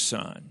 2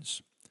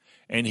 sons.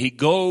 And he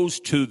goes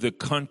to the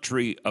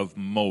country of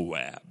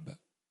Moab.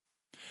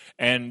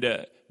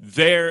 And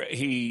there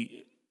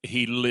he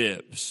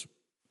lives.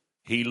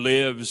 He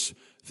lives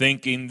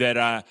thinking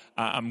that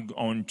I'm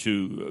going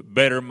to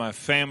better my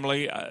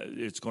family.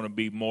 It's going to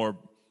be more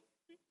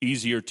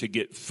easier to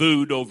get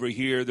food over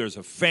here. There's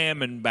a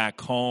famine back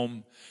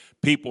home.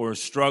 People are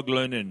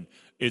struggling, and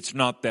it's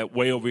not that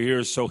way over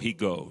here, so he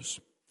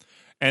goes.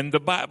 And the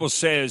Bible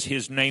says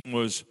his name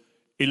was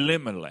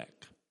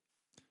Elimelech.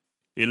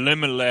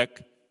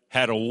 Elimelech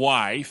had a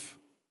wife.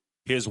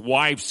 His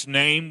wife's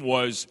name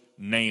was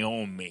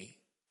Naomi.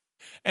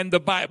 And the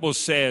Bible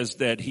says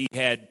that he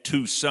had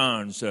 2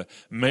 sons,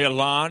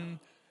 Mahlon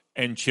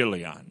and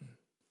Chilion.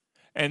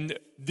 And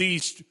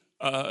these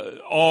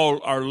all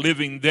are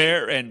living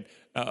there. And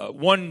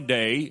one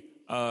day,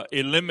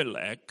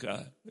 Elimelech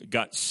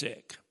got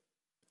sick.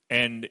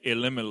 And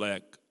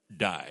Elimelech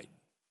died.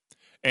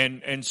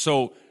 And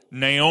so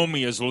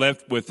Naomi is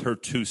left with her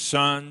 2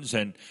 sons.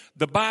 And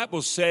the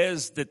Bible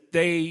says that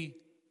they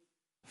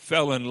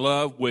fell in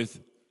love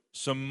with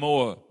some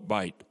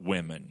Moabite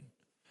women.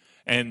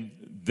 And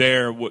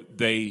there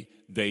they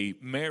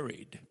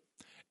married.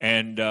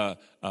 And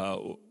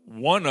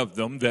one of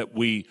them that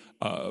we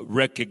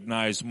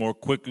recognize more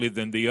quickly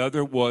than the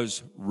other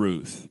was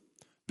Ruth.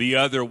 The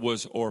other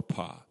was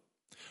Orpah.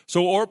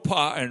 So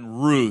Orpah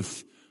and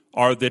Ruth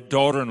are the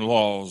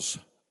daughter-in-laws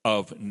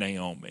of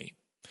Naomi.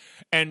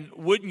 And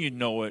wouldn't you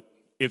know it,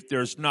 if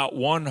there's not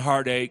one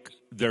heartache,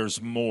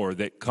 there's more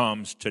that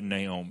comes to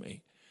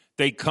Naomi.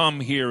 They come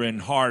here in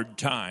hard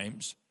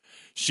times.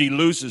 She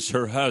loses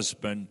her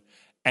husband,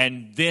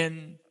 and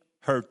then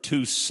her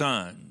 2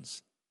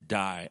 sons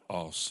die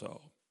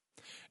also.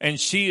 And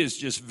she is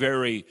just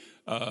very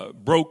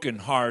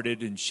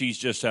brokenhearted, and she's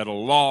just at a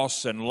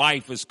loss, and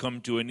life has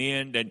come to an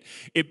end, and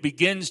it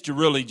begins to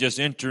really just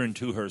enter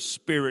into her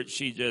spirit.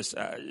 She just,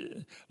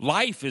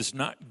 life is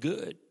not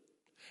good.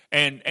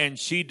 And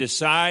she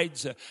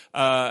decides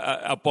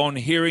upon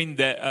hearing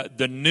that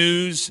the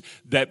news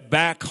that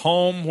back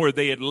home where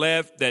they had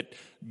left, that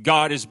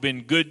God has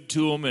been good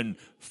to them and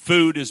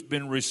food has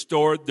been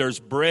restored. There's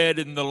bread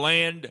in the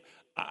land.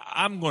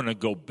 I'm going to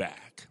go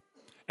back.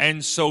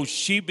 And so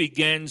she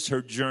begins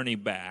her journey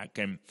back,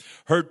 and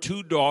her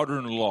 2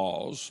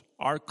 daughter-in-laws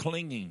are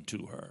clinging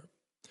to her.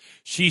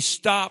 She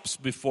stops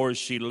before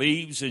she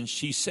leaves, and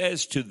she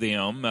says to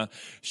them,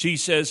 she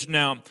says,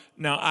 now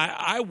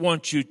I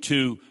want you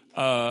to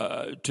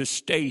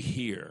stay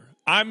here.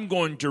 I'm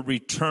going to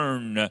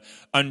return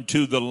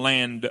unto the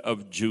land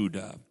of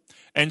Judah.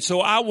 And so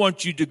I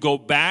want you to go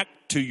back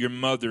to your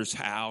mother's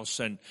house,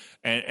 and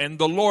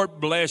the Lord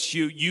bless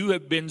you. You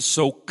have been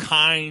so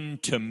kind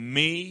to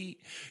me.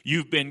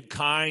 You've been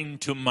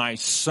kind to my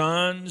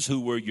sons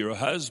who were your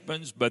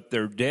husbands, but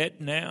they're dead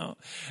now.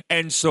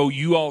 And so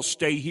you all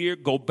stay here,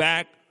 go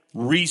back,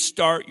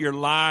 restart your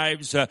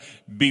lives,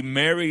 be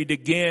married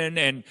again,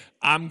 and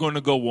I'm going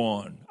to go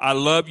on. I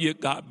love you.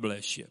 God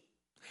bless you.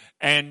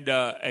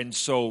 And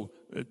so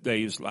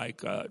they was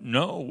like,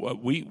 no,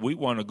 we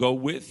want to go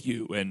with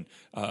you. And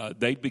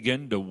they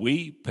began to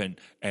weep,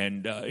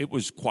 and it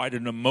was quite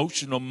an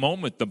emotional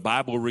moment the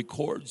Bible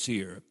records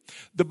here.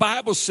 The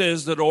Bible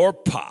says that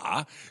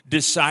Orpah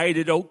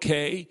decided,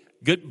 okay,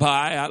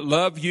 goodbye, I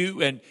love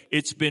you, and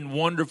it's been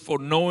wonderful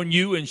knowing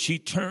you, and she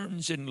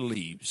turns and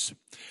leaves.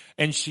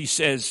 And she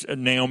says,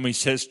 Naomi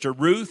says to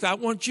Ruth, I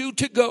want you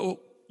to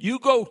go. You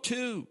go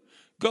too.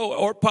 Go.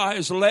 Orpah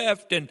is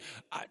left, and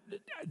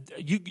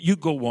you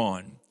go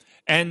on.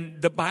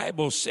 And the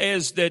Bible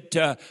says that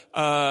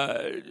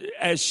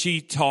as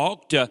she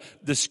talked,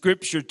 the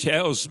scripture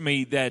tells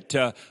me that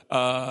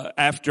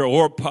after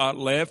Orpah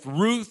left,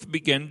 Ruth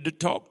began to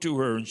talk to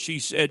her, and she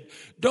said,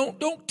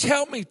 "Don't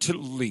tell me to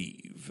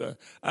leave.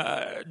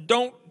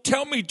 Don't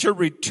tell me to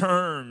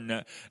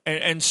return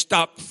and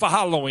stop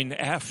following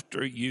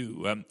after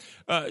you.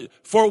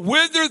 For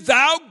whither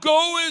thou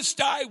goest,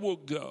 I will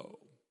go,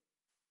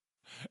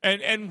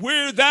 and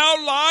where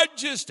thou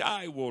lodgest,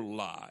 I will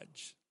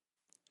lodge."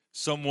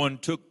 Someone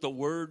took the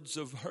words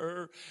of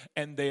her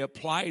and they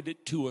applied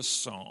it to a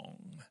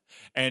song.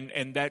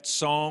 And that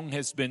song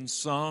has been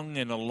sung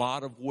in a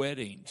lot of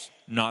weddings.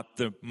 Not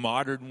the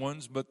modern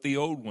ones, but the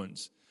old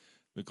ones.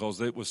 Because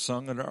it was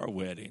sung at our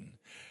wedding.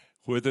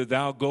 Whither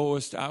thou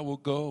goest, I will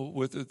go.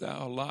 Whither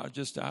thou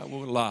lodgest, I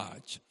will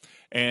lodge.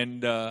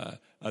 and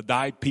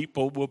thy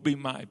people will be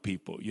my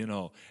people,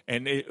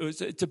 And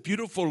it's a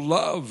beautiful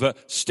love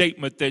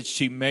statement that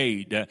she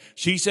made.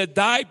 She said,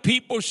 thy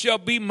people shall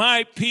be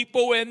my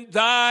people, and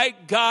thy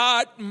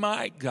God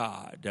my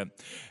God.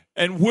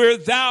 And where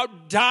thou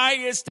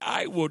diest,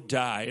 I will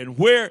die. And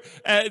where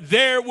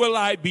there will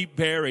I be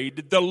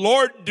buried. The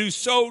Lord do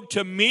so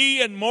to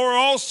me, and more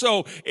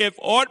also, if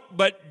aught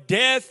but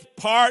death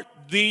part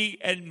thee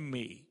and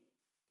me.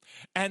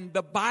 And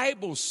the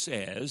Bible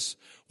says,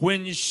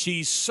 when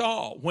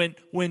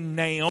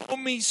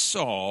Naomi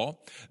saw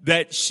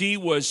that she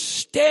was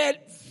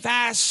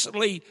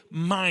steadfastly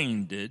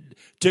minded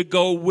to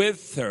go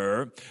with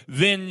her,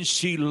 then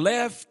she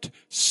left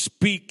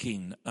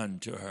speaking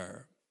unto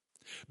her.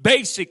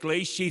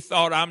 Basically, she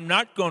thought, I'm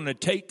not going to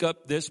take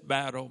up this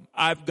battle.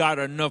 I've got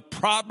enough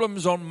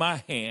problems on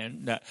my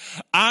hand.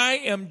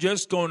 I am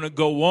just going to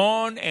go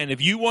on, and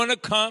if you want to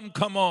come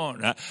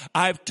on.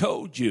 I've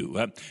told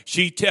you.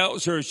 She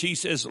tells her, she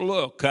says,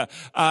 look,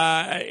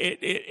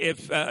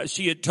 if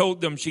she had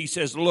told them, she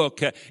says,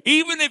 look,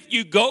 even if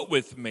you go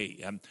with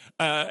me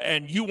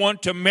and you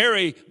want to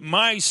marry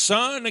my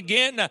son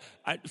again,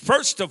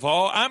 first of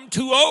all, I'm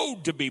too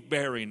old to be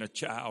bearing a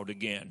child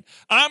again.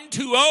 I'm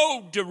too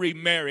old to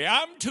remarry.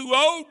 I'm too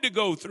old to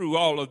go through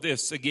all of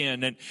this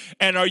again.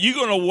 And are you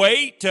going to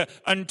wait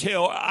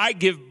until I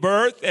give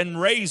birth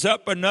and raise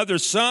up another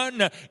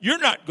son? You're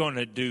not going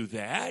to do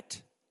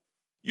that.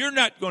 You're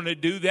not going to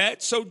do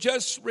that. So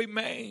just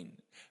remain.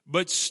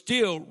 But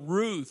still,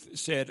 Ruth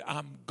said,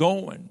 I'm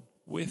going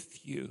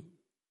with you.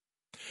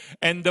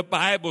 And the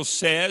Bible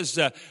says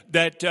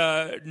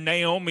that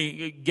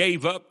Naomi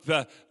gave up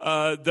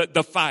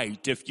the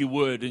fight, if you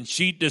would. And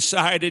she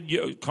decided,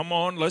 come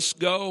on, let's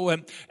go.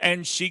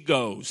 And she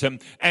goes.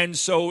 And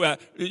so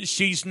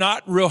she's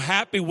not real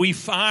happy. We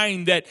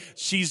find that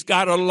she's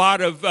got a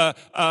lot of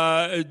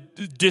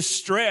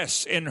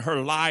distress in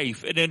her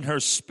life and in her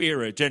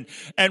spirit.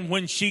 And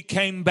when she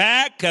came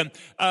back,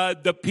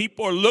 the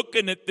people are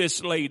looking at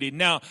this lady.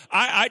 Now,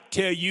 I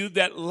tell you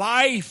that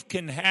life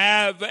can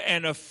have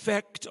an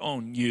effect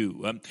on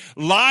you.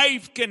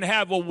 Life can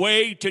have a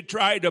way to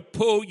try to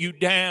pull you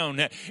down.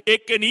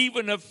 It can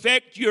even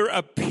affect your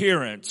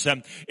appearance.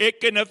 It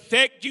can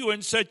affect you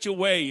in such a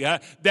way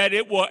that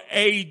it will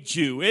age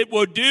you. It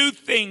will do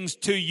things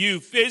to you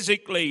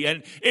physically,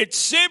 and it's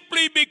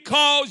simply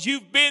because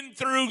you've been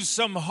through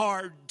some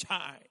hard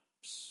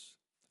times.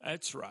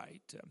 That's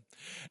right.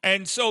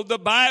 And so the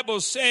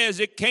Bible says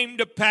it came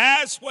to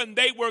pass when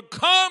they were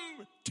come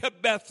to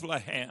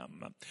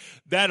Bethlehem,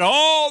 that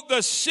all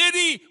the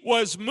city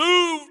was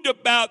moved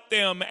about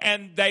them,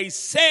 and they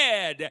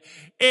said,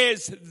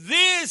 is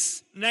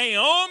this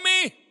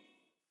Naomi?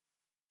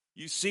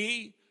 You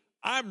see,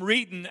 I'm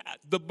reading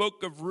the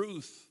book of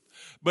Ruth,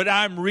 but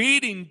I'm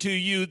reading to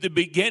you the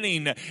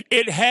beginning.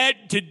 It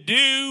had to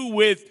do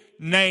with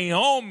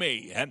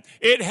Naomi.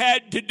 It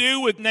had to do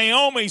with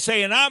Naomi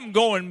saying, I'm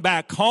going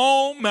back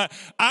home.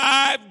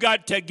 I've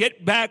got to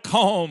get back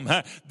home.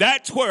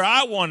 That's where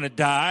I want to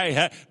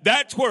die.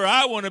 That's where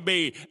I want to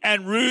be.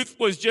 And Ruth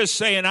was just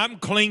saying, I'm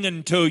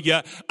clinging to you.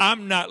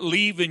 I'm not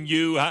leaving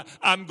you.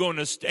 I'm going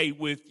to stay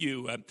with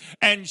you.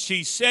 And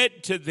she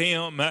said to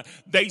them,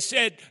 they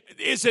said,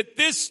 is it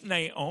this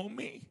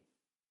Naomi?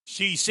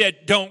 She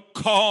said, don't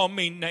call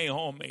me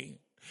Naomi.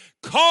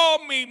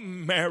 Call me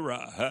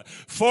Mara,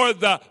 for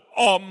the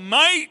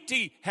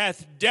Almighty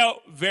hath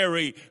dealt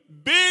very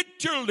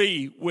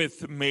bitterly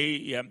with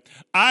me.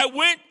 I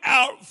went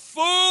out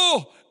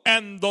full,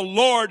 and the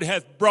Lord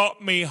hath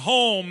brought me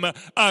home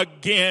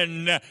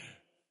again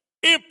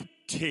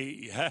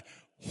empty.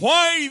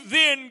 Why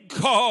then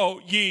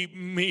call ye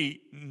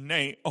me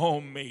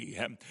Naomi?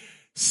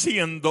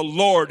 Seeing the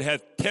Lord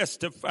hath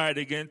testified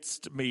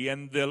against me,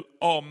 and the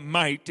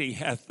Almighty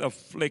hath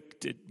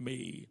afflicted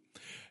me.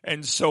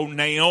 And so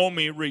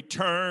Naomi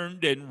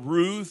returned, and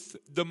Ruth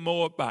the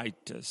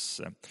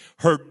Moabitess,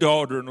 her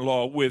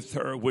daughter-in-law with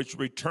her, which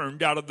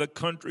returned out of the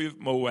country of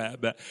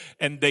Moab.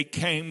 And they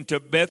came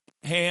to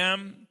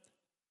Bethlehem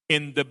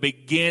in the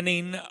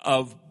beginning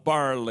of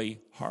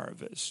barley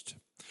harvest.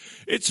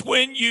 It's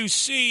when you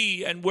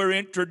see, and we're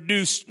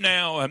introduced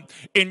now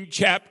in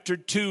chapter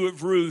 2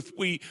 of Ruth,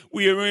 we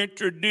are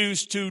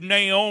introduced to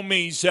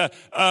Naomi's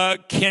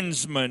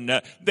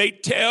kinsman. They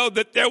tell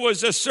that there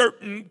was a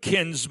certain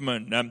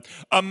kinsman,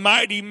 a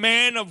mighty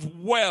man of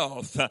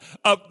wealth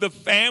of the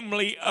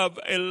family of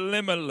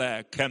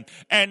Elimelech,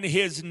 and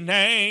his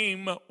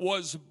name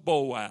was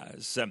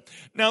Boaz.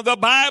 Now the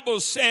Bible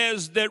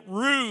says that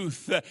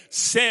Ruth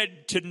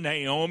said to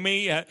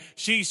Naomi,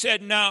 she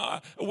said,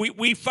 now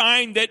we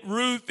find that that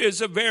Ruth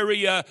is a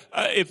very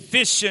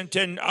efficient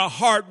and a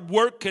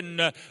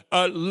hard-working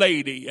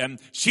lady. And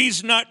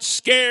she's not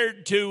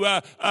scared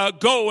to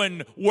go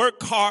and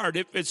work hard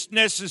if it's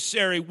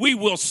necessary. We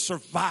will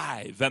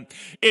survive.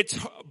 It's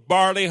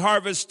barley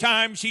harvest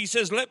time. She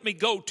says, let me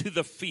go to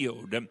the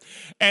field.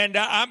 And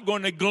I'm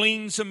going to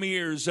glean some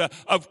ears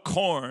of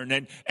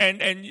corn.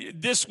 And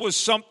this was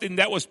something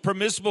that was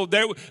permissible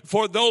there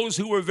for those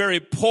who were very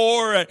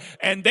poor,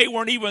 and they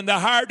weren't even the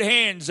hard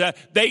hands.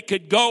 They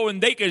could go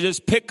and they could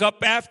just pick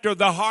up after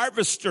the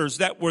harvesters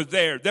that were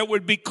there. There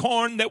would be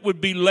corn that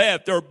would be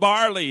left, or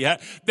barley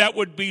that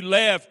would be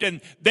left, and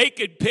they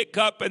could pick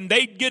up and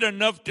they'd get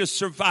enough to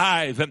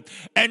survive.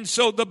 And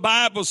so the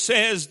Bible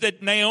says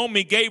that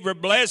Naomi gave her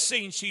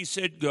blessing. She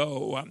said,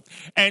 go.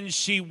 And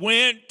she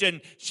went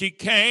and she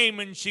came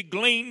and she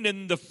gleaned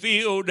in the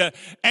field,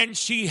 and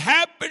she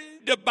happened,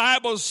 the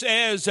Bible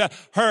says,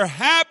 her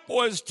hap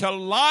was to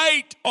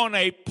light on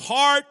a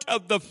part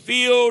of the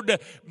field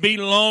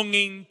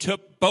belonging to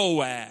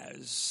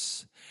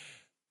Boaz.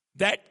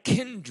 That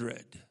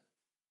kindred,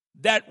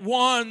 that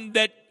one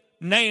that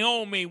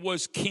Naomi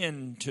was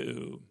kin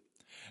to.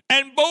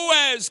 And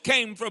Boaz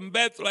came from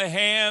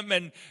Bethlehem,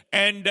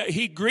 and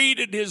he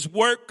greeted his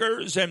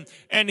workers,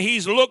 and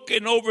he's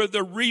looking over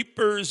the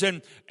reapers,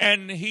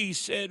 and he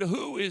said,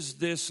 who is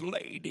this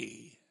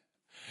lady?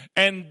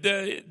 And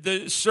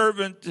the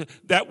servant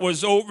that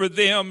was over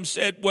them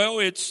said, well,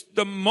 it's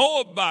the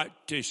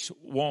Moabitish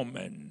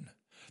woman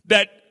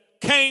that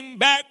came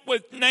back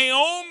with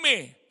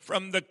Naomi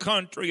from the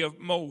country of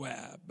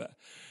Moab.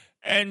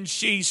 And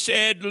she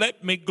said,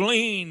 let me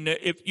glean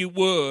if you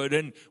would.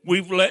 And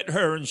we've let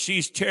her, and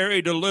she's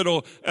tarried a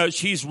little,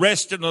 she's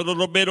resting a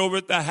little bit over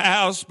at the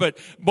house, but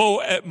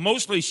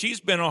mostly she's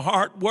been a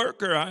hard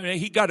worker. I mean,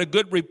 he got a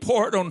good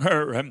report on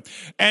her.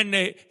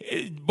 And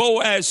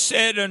Boaz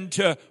said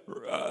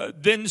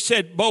then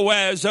said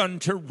Boaz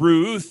unto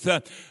Ruth,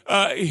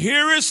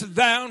 hearest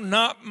thou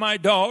not, my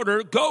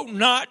daughter? Go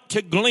not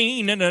to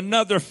glean in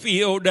another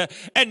field,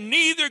 and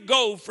neither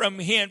go from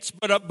hence,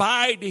 but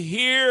abide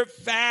here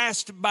fast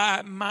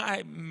by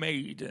my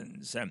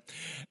maidens.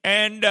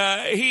 And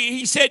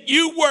he said,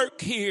 you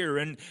work here,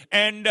 and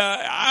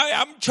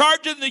I'm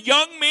charging the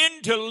young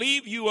men to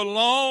leave you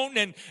alone,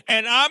 and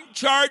I'm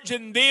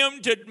charging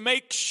them to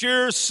make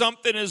sure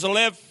something is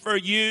left for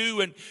you.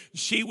 And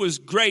she was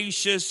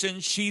gracious,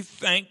 and she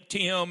thanked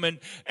him,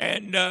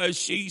 and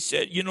she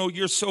said, you know,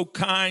 you're so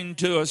kind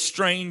to a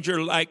stranger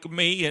like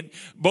me. And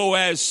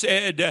Boaz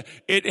said,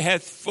 it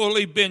hath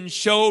fully been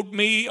showed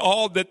me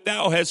all that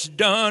thou hast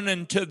done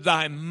unto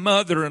thy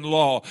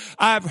mother-in-law.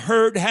 I've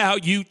heard how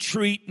you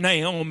treat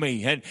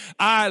Naomi, and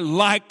I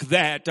like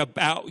that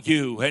about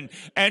you.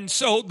 And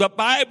so the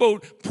Bible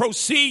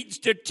proceeds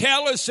to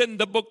tell us in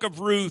the book of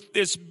Ruth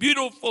this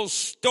beautiful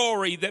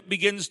story that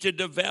begins to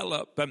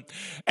develop.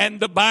 And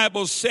the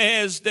Bible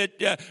says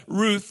that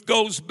Ruth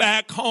goes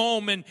back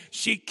home, and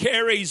she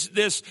carries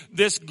this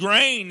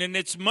grain, and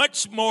it's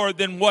much more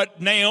than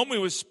what Naomi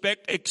was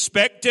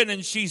expecting.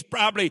 And she's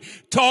probably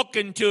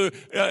talking to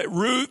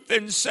Ruth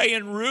and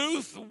saying,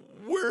 Ruth,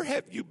 where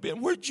have you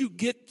been? Where'd you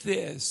get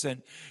this?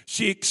 And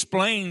she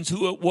explains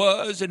who it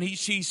was, and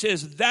she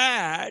says,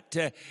 that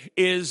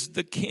is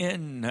the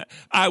kin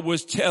I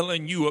was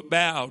telling you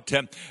about.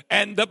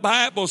 And the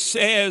Bible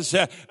says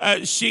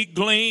she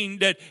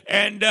gleaned,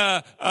 and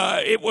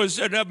it was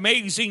an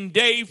amazing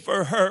day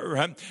for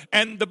her.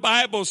 And the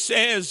Bible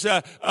says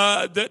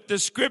that the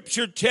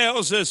scripture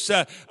tells us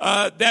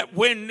that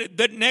when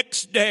the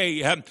next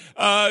day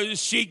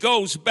she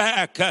goes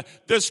back,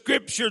 the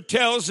scripture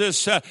tells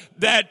us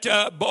that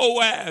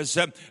Boaz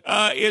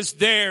is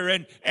there,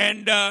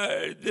 and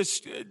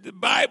the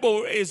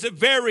Bible is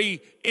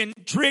very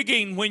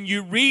intriguing when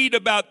you read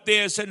about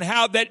this, and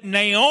how that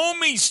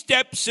Naomi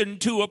steps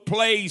into a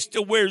place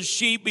to where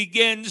she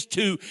begins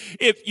to,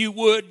 if you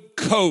would,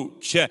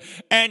 coach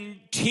and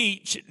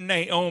teach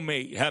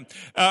Naomi,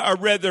 or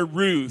rather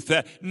Ruth.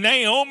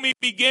 Naomi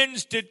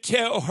begins to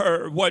tell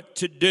her what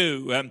to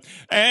do.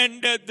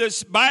 And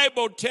this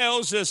Bible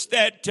tells us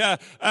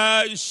that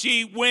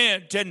she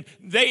went, and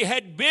they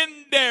had been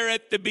there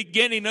at the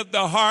beginning of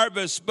the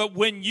harvest. But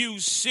when you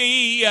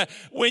see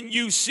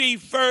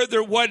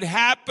further what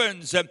happens,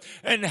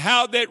 and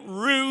how that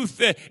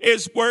Ruth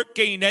is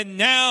working, and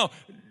now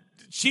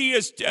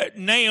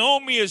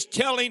Naomi is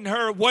telling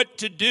her what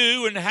to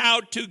do and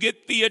how to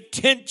get the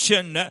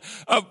attention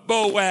of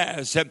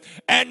Boaz.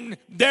 And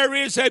there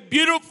is a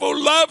beautiful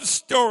love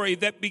story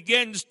that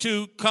begins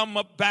to come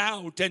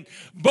about. And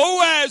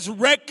Boaz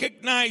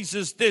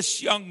recognizes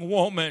this young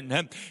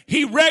woman.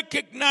 He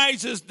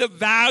recognizes the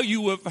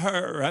value of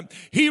her.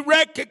 He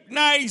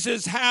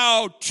recognizes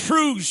how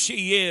true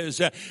she is.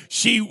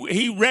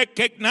 He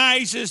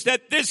recognizes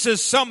that this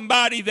is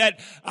somebody that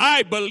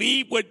I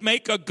believe would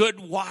make a good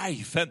wife.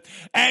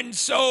 And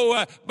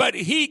so, but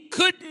he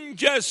couldn't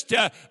just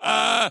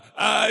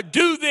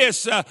do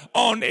this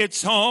on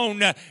its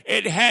own.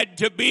 It had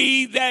to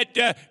be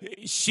that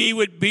she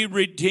would be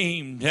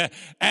redeemed.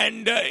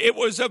 And it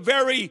was a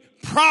very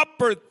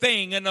proper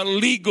thing and a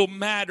legal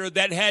matter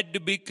that had to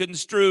be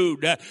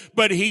construed.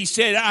 But he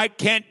said, I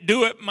can't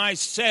do it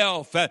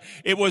myself.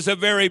 It was a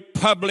very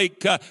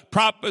public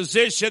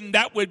proposition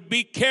that would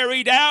be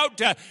carried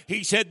out.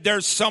 He said,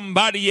 there's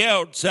somebody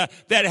else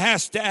that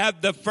has to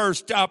have the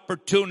first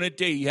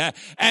opportunity.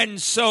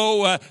 And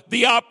so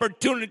the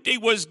opportunity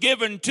was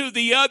given to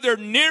the other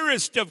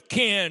nearest of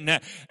kin.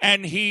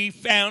 And he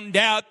found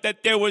out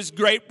that there was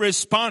great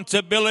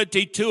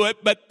responsibility to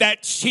it, but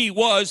that she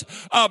was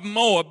a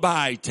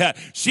Moabite.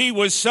 She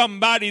was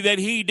somebody that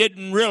he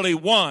didn't really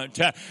want.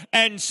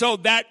 And so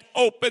that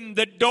opened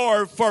the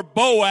door for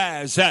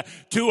Boaz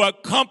to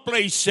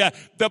accomplish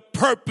the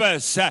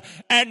purpose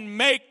and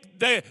make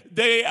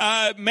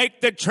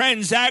the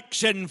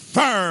transaction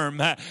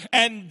firm,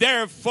 and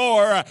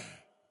therefore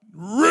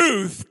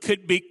Ruth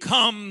could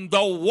become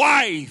the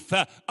wife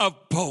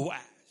of Boaz.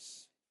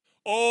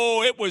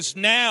 Oh, it was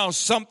now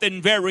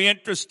something very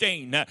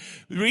interesting. The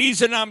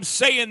reason I'm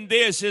saying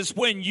this is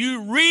when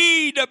you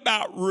read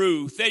about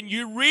Ruth and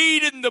you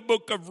read in the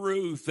book of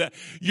Ruth,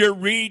 you're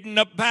reading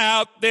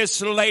about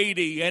this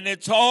lady, and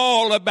it's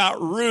all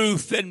about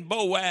Ruth and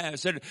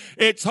Boaz, and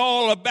it's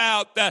all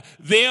about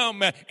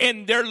them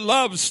and their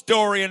love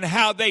story and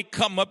how they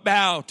come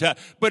about.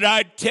 But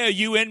I tell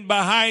you, in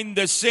behind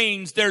the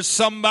scenes, there's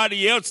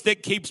somebody else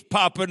that keeps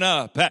popping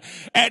up,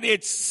 and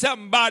it's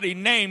somebody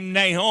named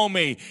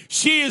Naomi.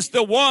 She is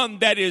the one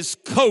that is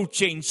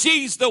coaching.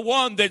 She's the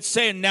one that's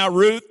saying, now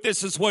Ruth,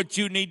 this is what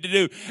you need to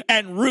do.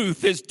 And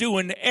Ruth is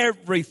doing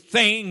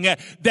everything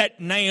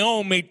that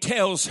Naomi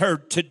tells her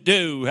to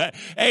do.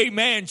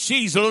 Amen.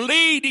 She's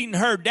leading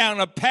her down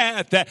a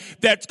path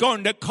that's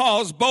going to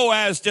cause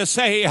Boaz to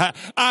say,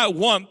 I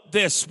want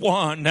this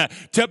one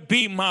to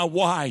be my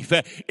wife.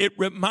 It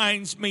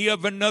reminds me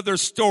of another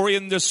story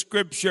in the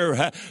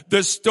scripture,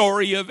 the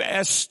story of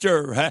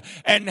Esther,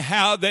 and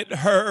how that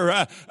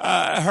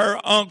her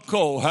uncle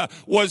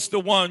was the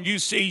one. You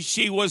see,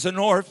 she was an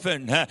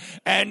orphan,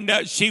 and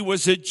she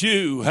was a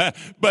Jew.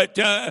 But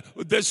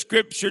the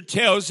scripture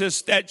tells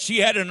us that she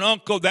had an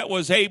uncle that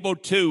was able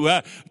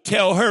to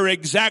tell her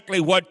exactly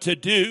what to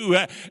do,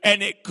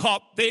 and it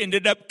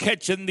ended up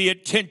catching the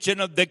attention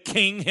of the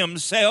king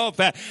himself,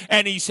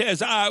 and he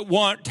says, I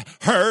want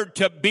her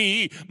to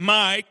be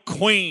my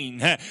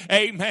queen.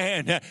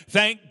 Amen.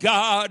 Thank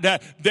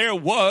God there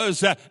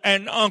was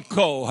an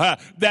uncle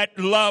that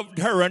loved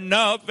her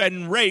enough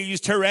and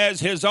raised her as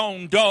his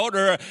own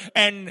daughter,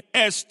 and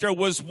Esther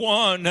was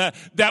one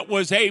that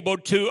was able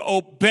to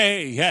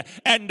obey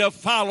and to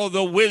follow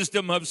the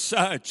wisdom of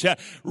such.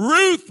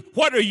 Ruth,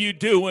 what are you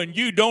doing?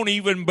 You don't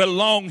even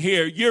belong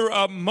here. You're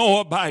a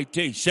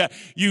Moabitish.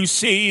 You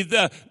see,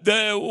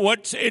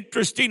 what's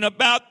interesting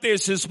about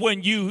this is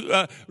when you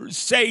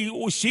say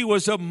she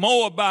was a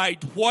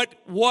Moabite, what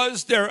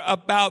was there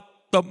about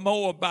the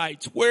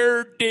Moabites?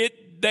 Where did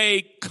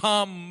they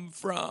come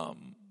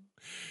from?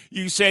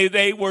 You say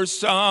they were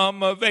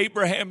some of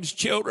Abraham's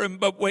children,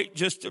 but wait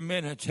just a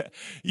minute.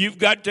 You've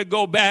got to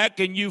go back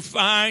and you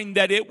find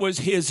that it was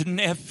his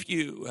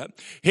nephew.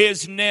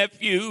 His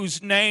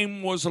nephew's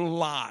name was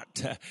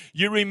Lot.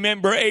 You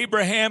remember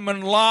Abraham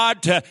and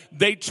Lot?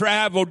 They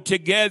traveled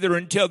together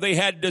until they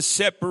had to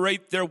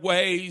separate their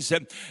ways.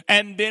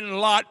 And then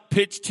Lot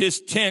pitched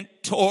his tent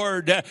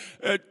toward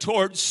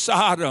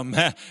Sodom,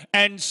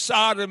 and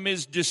Sodom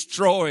is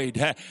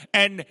destroyed.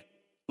 And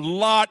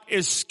Lot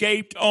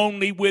escaped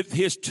only with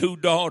his two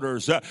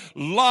daughters.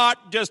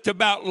 Lot just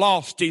about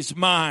lost his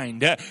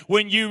mind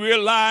when you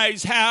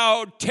realize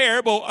how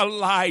terrible a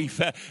life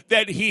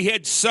that he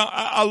had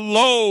a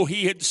low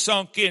he had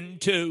sunk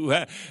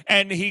into.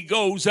 And he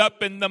goes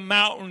up in the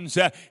mountains,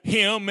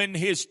 him and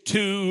his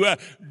two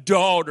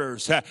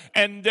daughters,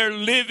 and they're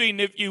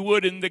living, if you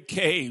would, in the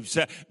caves.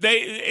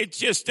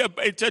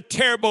 It's a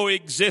terrible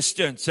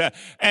existence.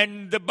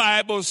 And the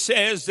Bible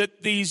says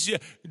that these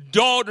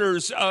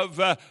daughters of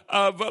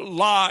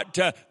Lot,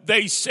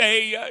 they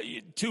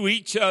say to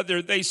each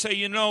other, they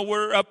say,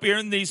 we're up here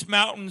in these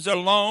mountains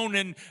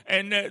alone,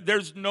 and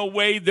there's no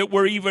way that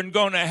we're even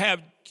going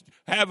to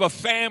have a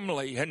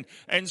family.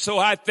 And so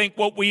I think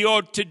what we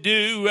ought to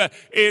do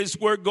is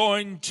we're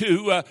going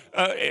to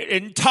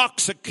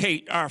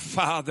intoxicate our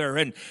father,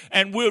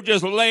 and we'll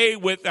just lay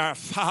with our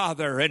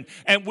father,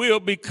 and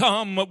we'll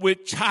become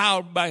with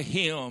child by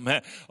him.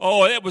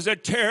 Oh, it was a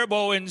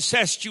terrible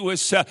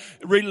incestuous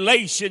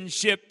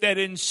relationship that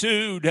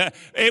ensued.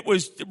 It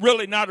was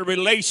really not a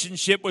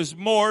relationship, it was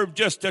more of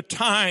just a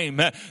time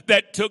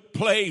that took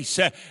place.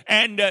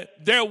 And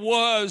there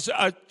was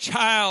a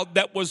child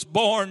that was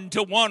born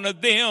to one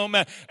of them,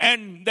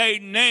 and they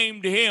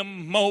named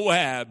him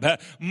Moab.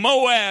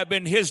 Moab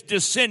and his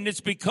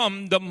descendants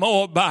become the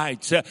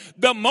Moabites.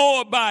 The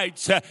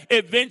Moabites,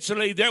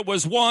 eventually there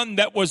was one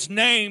that was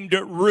named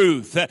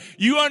Ruth.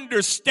 You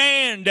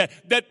understand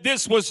that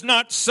this was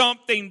not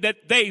something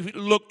that they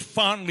looked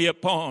fondly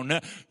upon.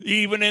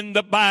 Even in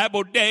the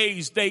Bible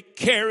days, they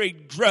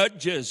carried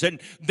grudges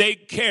and they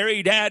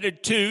carried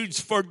attitudes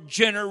for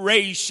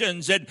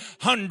generations, and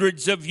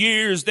hundreds of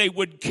years they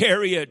would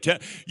carry it.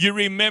 You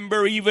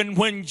remember even even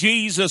when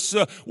Jesus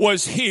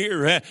was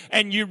here,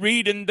 and you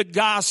read in the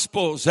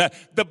Gospels,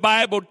 the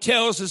Bible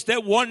tells us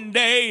that one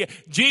day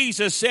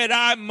Jesus said,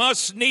 I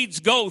must needs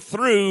go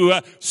through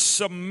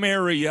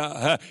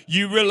Samaria.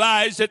 You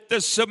realize that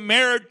the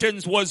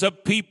Samaritans was a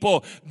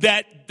people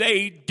that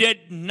they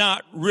did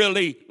not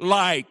really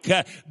like.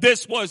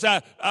 This was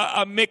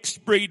a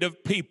mixed breed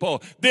of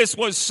people. This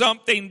was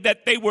something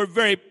that they were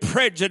very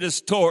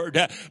prejudiced toward.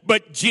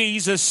 But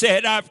Jesus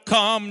said, I've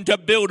come to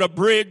build a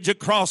bridge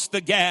across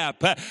the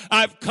gap.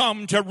 I've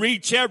come to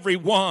reach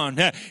everyone.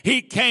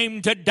 He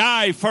came to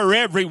die for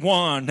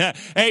everyone.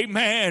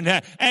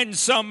 Amen. And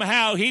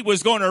somehow he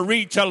was going to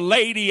reach a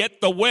lady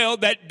at the well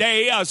that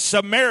day, a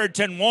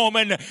Samaritan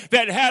woman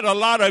that had a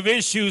lot of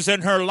issues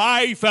in her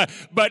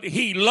life, but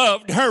he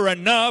loved her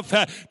enough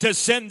to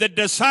send the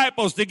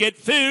disciples to get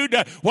food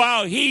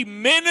while he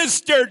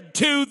ministered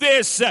to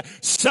this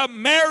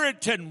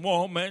Samaritan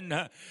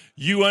woman.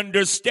 You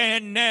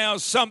understand now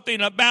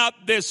something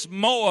about this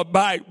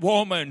Moabite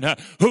woman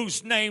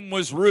whose name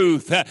was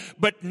Ruth.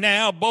 But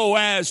now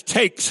Boaz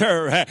takes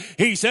her.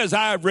 He says,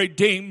 I've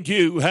redeemed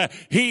you.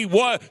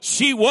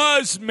 She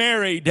was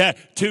married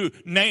to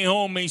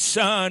Naomi's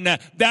son.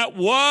 That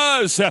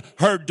was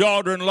her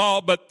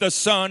daughter-in-law, but the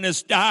son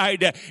has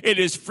died. It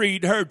has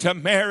freed her to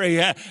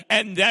marry.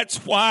 And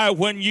that's why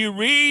when you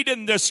read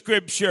in the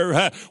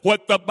scripture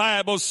what the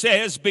Bible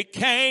says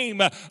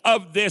became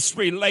of this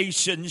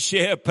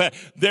relationship,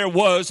 there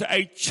was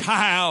a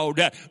child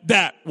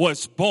that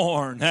was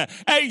born.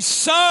 A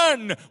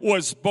son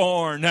was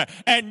born.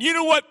 And you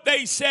know what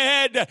they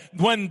said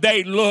when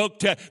they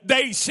looked?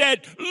 They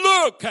said,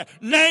 look,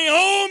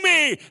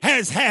 Naomi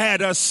has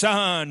had a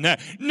son.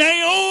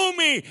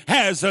 Naomi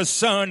has a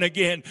son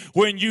again.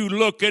 When you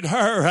look at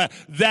her,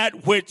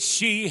 that which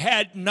she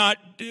had not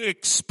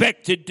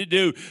expected to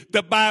do.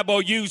 The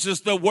Bible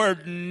uses the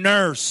word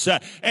nurse.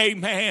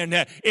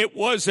 Amen. It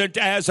wasn't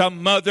as a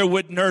mother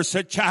would nurse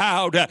a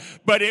child,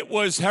 but it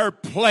was her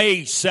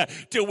place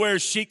to where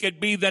she could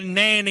be the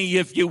nanny,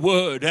 if you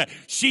would.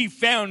 She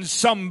found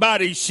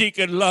somebody she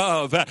could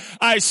love.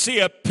 I see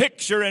a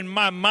picture in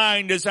my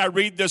mind as I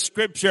read the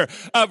scripture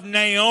of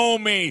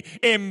Naomi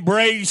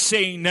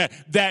embracing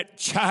that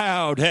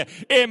child.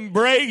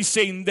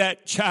 Embracing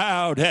that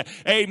child.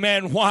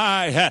 Amen.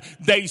 Why?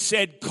 They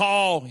said,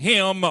 call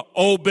him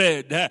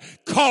Obed.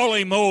 Call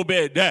him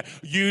Obed.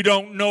 You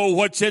don't know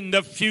what's in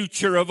the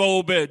future of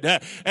Obed.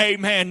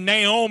 Amen.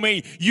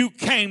 Naomi, you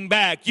came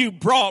back. You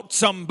brought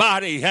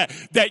somebody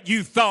that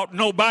you thought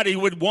nobody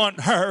would want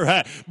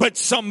her, but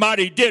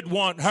somebody did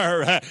want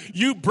her.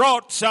 You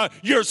brought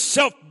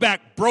yourself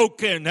back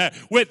broken,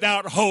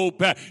 without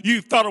hope.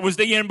 You thought it was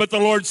the end, but the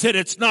Lord said,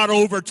 it's not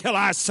over till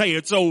I say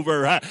it's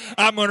over.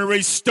 I'm going to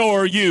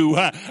restore you.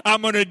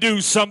 I'm going to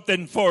do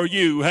something for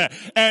you.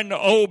 And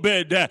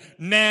Obed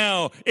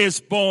now is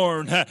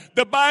born.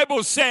 The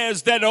Bible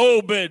says that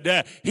Obed,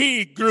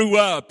 he grew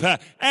up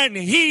and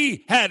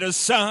he had a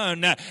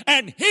son,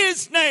 and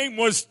his name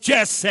was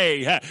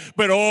Jesse.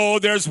 But oh,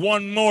 there's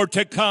one more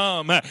to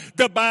come.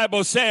 The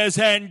Bible says,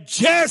 and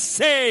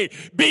Jesse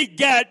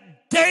begat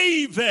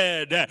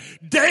David.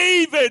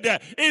 David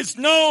is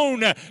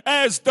known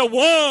as the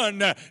one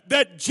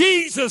that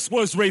Jesus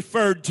was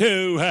referred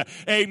to,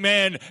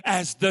 amen,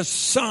 as the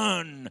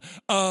son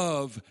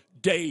of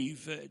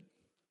David.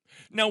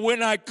 Now,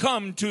 when I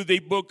come to the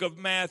book of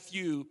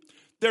Matthew,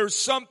 there's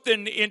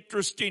something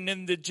interesting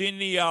in the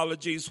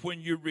genealogies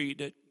when you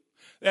read it,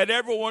 that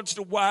every once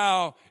in a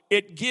while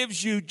it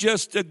gives you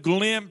just a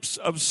glimpse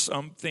of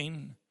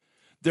something.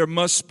 There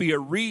must be a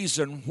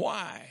reason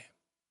why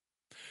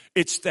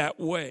it's that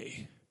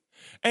way.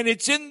 And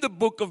it's in the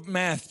book of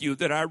Matthew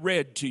that I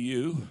read to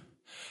you.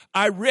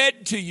 I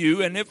read to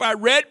you, and if I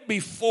read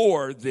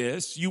before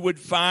this, you would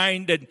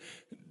find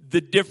the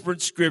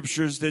different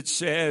scriptures that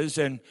says,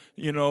 and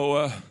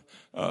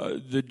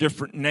the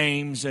different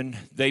names, and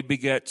they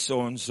begat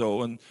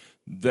so-and-so, and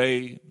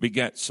they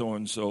begat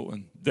so-and-so,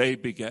 and they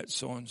begat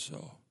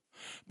so-and-so.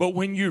 But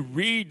when you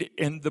read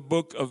in the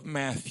book of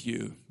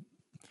Matthew,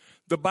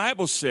 the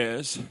Bible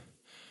says,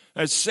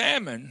 as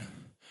Salmon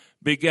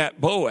begat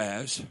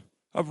Boaz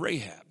of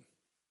Rahab,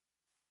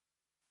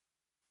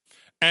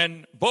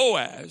 and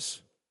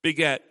Boaz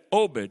begat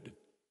Obed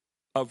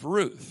of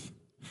Ruth.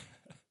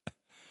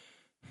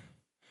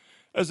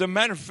 As a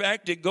matter of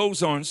fact, it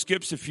goes on,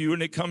 skips a few,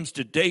 and it comes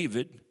to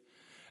David.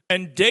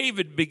 And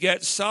David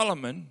begat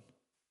Solomon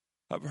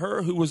of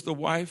her who was the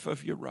wife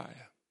of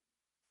Uriah.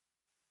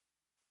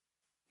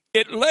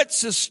 It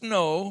lets us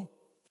know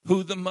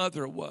who the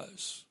mother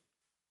was.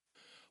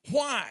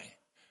 Why?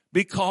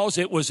 Because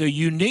it was a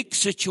unique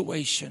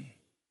situation.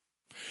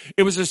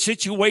 It was a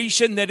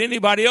situation that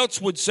anybody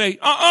else would say,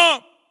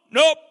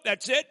 nope,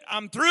 that's it.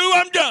 I'm through,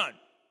 I'm done.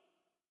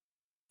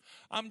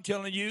 I'm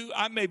telling you,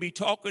 I may be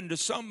talking to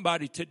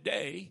somebody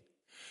today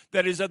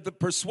that is of the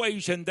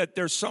persuasion that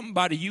there's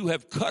somebody you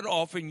have cut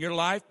off in your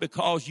life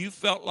because you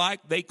felt like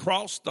they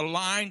crossed the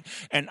line,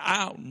 and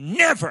I'll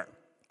never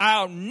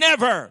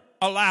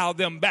allow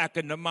them back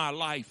into my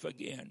life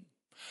again.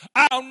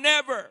 I'll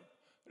never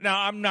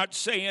Now, I'm not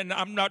speaking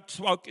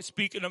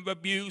of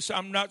abuse.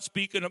 I'm not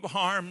speaking of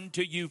harm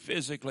to you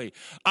physically.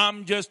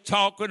 I'm just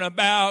talking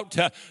about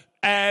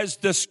as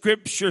the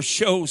scripture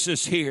shows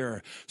us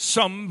here,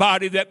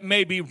 somebody that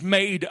maybe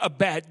made a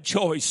bad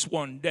choice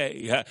one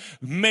day.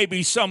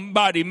 Maybe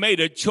somebody made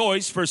a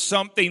choice for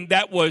something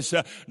that was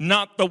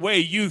not the way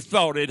you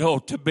thought it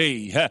ought to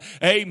be.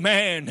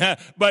 Amen.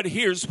 But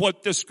here's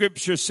what the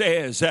scripture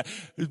says.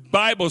 The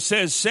Bible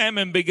says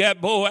Salmon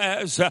begat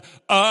Boaz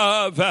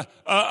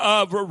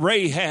of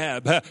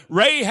Rahab.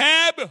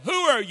 Rahab, who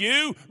are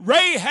you?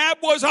 Rahab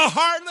was a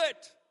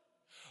harlot.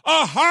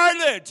 A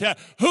harlot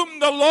whom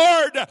the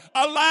Lord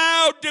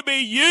allowed to be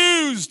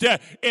used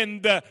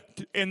in the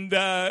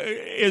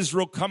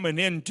Israel coming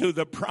into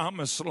the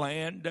promised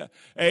land.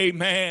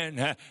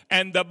 Amen.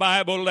 And the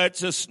Bible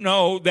lets us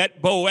know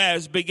that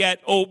Boaz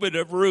begat Obed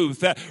of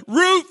Ruth.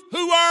 Ruth,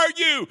 who are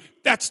you?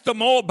 That's the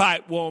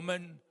Moabite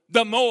woman.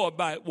 The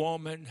Moabite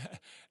woman.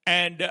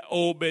 And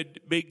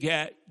Obed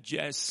begat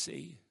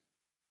Jesse.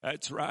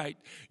 That's right.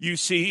 You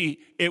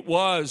see, it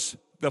was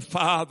the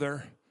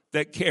father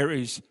that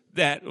carries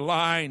that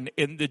line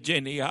in the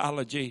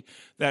genealogy.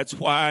 That's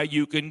why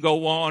you can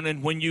go on,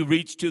 and when you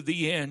reach to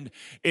the end,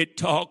 it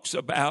talks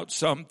about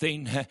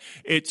something.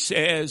 It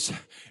says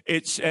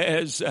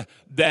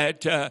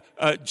that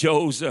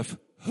Joseph,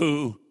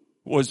 who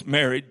was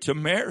married to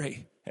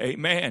Mary.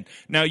 Amen.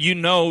 Now you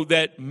know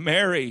that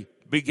Mary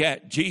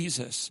begat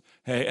Jesus.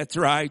 That's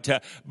right.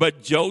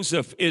 But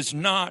Joseph is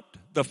not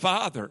the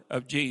father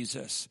of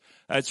Jesus.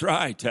 That's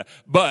right.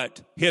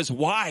 But his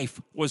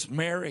wife was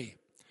Mary.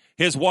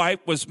 His wife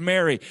was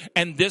Mary,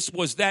 and this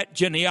was that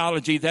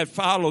genealogy that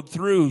followed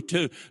through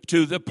to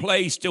the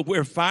place to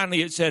where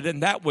finally it said,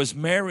 and that was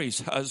Mary's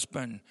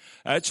husband.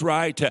 That's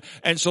right.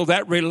 And so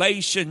that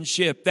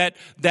relationship,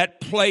 that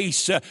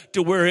place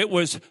to where it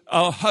was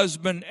a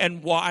husband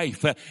and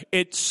wife,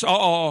 it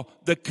saw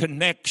the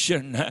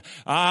connection.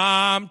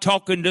 I'm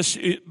talking to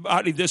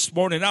somebody this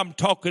morning. I'm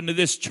talking to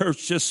this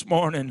church this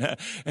morning.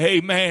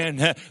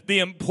 Amen. The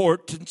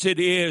importance it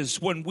is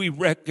when we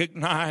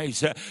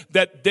recognize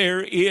that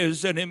there is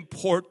an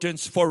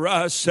importance for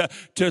us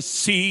to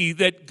see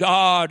that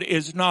God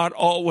is not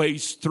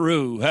always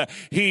through.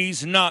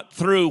 He's not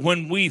through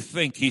when we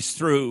think he's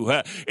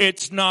through.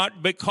 It's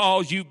not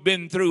because you've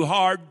been through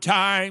hard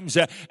times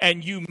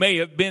and you may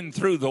have been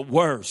through the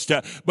worst.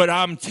 But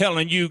I'm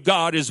telling you,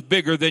 God is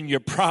bigger than your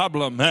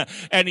problem,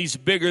 and he's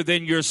bigger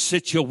than your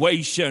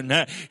situation.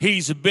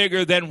 He's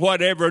bigger than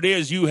whatever it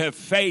is you have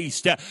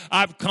faced.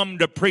 I've come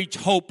to preach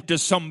hope to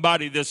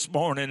somebody this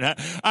morning.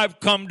 I've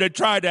come to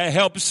try to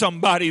help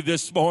somebody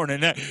this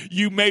morning.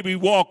 You maybe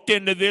walked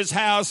into this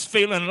house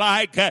feeling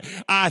like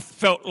I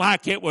felt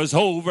like it was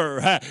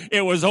over.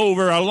 It was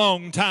over a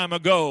long time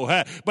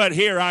ago. But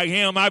here I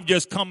am. I've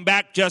just come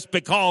back just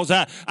because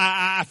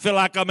I feel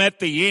like I'm at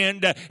the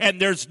end and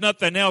there's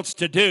nothing else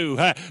to do.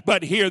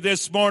 But here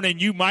this morning,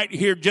 you might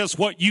hear just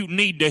what you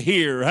need to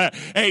hear.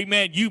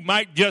 Amen. You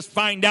might just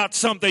find out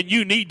something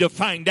you need to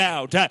find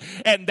out.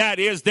 And that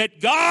is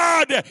that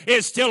God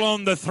is still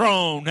on the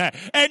throne.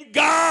 And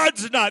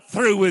God's not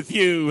through with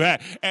you.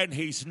 And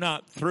he's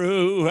not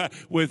through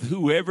with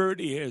whoever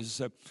it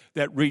is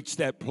that reached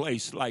that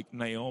place like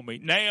Naomi.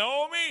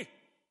 Naomi,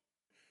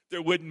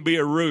 there wouldn't be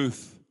a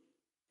Ruth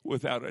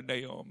without a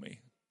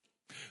Naomi.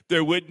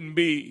 There wouldn't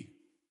be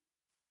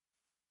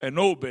an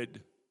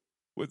Obed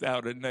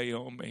without a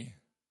Naomi.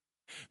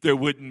 There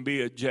wouldn't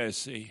be a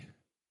Jesse,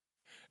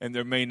 and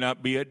there may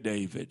not be a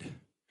David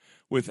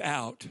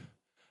without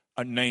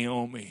a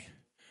Naomi,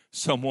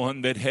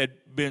 someone that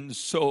had been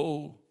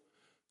so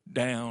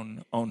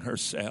down on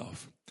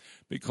herself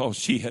because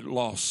she had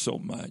lost so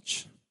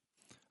much.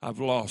 I've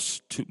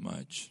lost too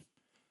much.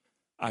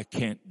 I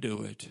can't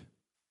do it.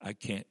 I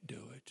can't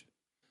do it.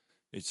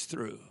 It's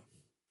through.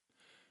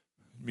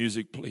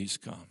 Music, please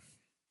come.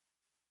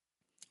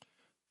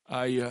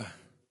 I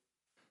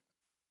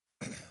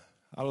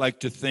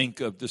like to think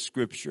of the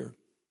scripture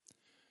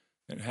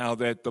and how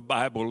that the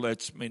Bible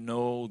lets me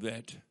know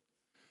that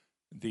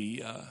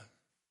the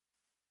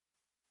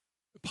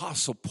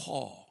Apostle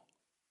Paul,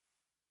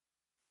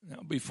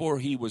 now before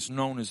he was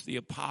known as the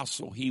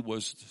apostle, he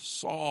was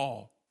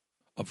Saul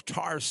of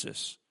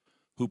Tarsus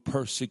who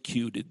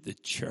persecuted the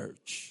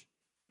church.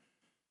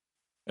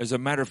 As a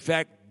matter of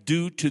fact,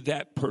 due to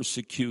that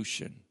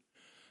persecution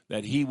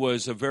that he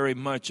was very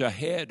much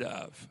ahead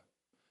of,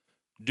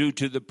 due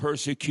to the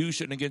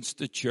persecution against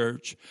the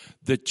church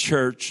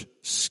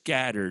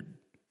scattered.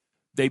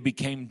 They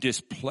became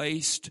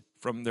displaced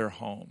from their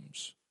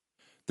homes.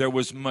 There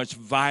was much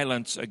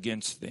violence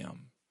against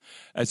them.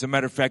 As a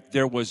matter of fact,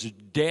 there was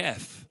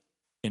death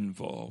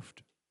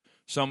involved.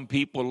 Some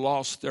people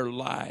lost their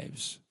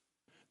lives.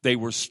 They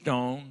were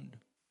stoned.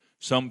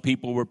 Some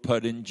people were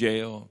put in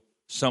jail.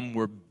 Some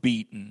were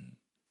beaten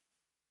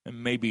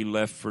and maybe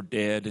left for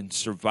dead and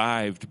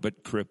survived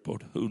but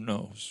crippled. Who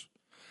knows?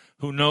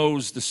 Who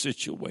knows the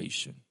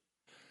situation?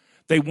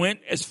 They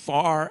went as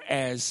far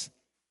as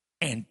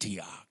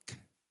Antioch.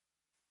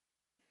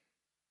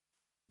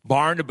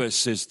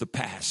 Barnabas is the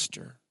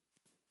pastor.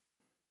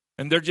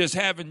 And they're just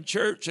having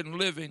church and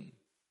living.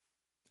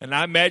 And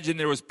I imagine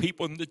there was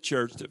people in the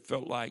church that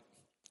felt like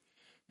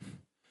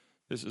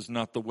this is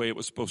not the way it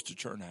was supposed to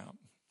turn out.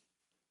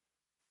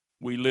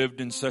 We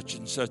lived in such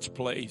and such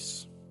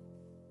place,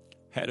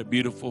 had a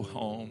beautiful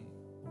home.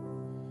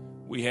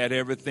 We had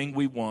everything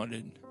we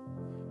wanted.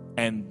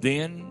 And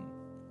then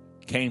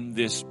came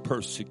this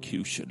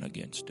persecution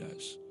against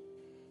us.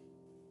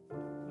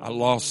 I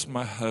lost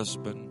my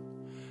husband.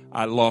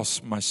 I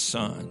lost my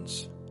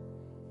sons.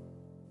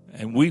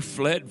 And we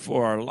fled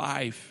for our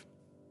life.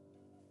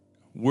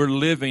 We're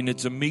living,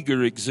 it's a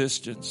meager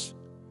existence.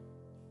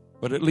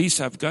 But at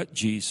least I've got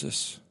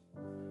Jesus.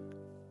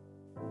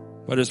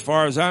 But as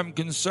far as I'm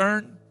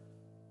concerned,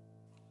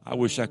 I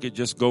wish I could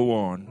just go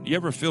on. You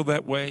ever feel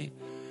that way?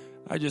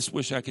 I just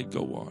wish I could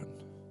go on.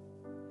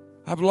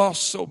 I've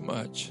lost so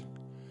much.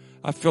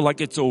 I feel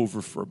like it's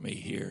over for me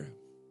here.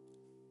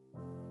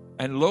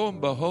 And lo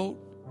and behold,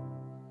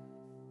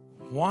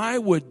 why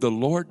would the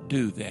Lord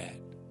do that?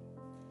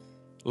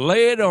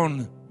 Lay it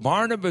on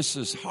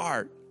Barnabas's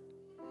heart.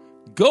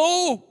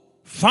 Go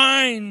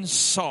find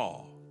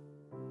Saul.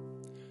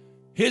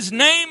 His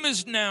name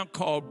is now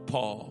called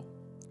Paul.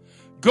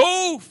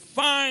 Go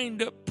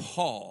find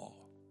Paul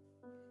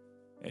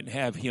and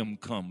have him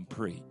come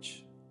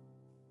preach.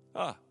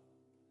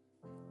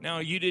 Now,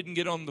 you didn't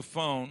get on the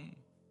phone.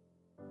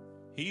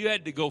 You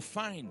had to go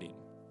find him.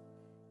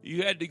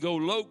 You had to go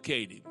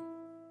locate him.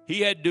 He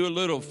had to do a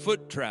little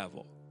foot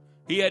travel.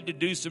 He had to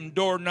do some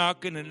door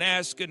knocking and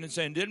asking and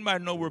saying, did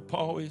anybody know where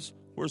Paul is?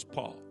 Where's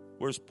Paul?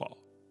 Where's Paul?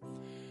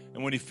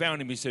 And when he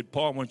found him, he said,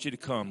 Paul, I want you to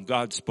come.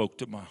 God spoke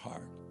to my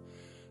heart.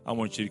 I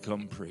want you to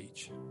come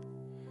preach.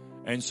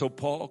 And so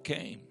Paul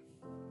came.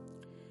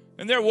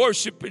 And they're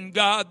worshiping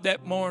God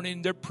that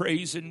morning. They're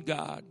praising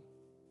God.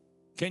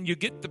 Can you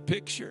get the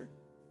picture?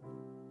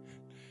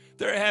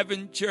 They're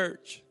having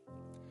church.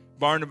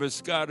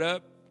 Barnabas got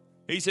up.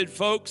 He said,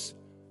 folks,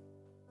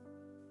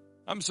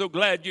 I'm so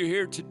glad you're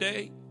here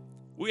today.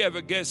 We have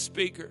a guest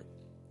speaker.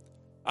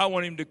 I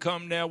want him to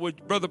come now.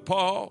 Brother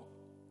Paul,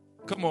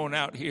 come on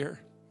out here.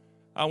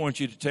 I want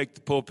you to take the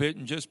pulpit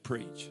and just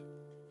preach.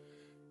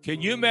 Can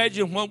you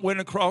imagine what went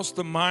across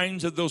the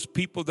minds of those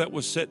people that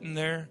was sitting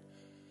there?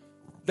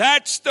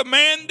 That's the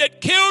man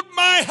that killed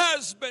my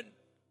husband.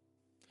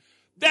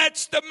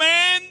 That's the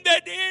man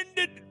that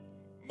ended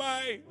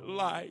my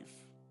life.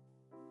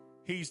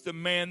 He's the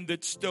man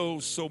that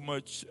stole so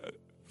much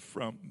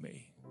from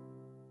me.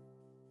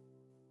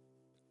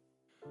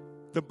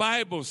 The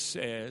Bible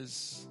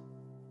says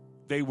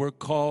they were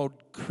called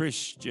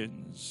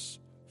Christians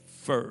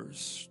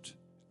first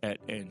at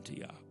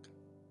Antioch.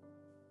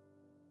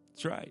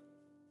 That's right.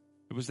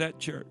 It was that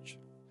church.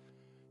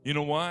 You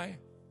know why?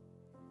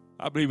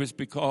 I believe it's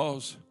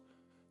because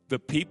the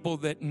people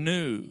that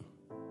knew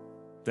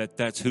that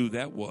that's who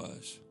that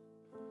was.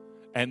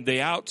 And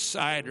the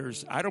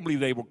outsiders, I don't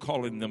believe they were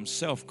calling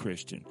themselves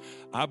Christian.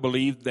 I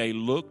believe they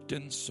looked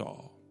and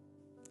saw.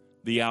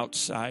 The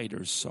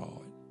outsiders saw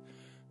it.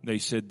 They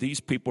said,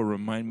 these people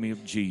remind me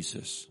of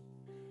Jesus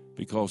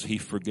because he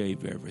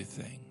forgave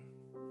everything.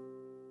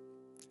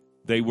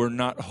 They were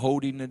not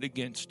holding it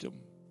against him.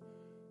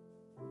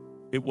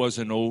 It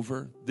wasn't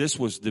over. This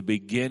was the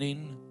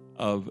beginning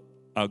of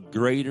a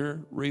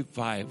greater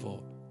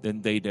revival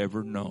than they'd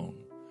ever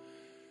known.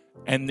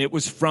 And it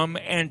was from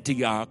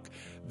Antioch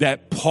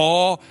that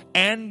Paul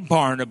and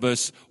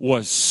Barnabas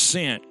was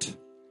sent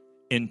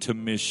into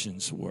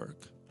missions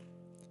work.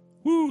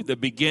 The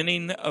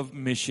beginning of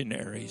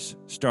missionaries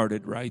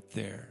started right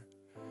there.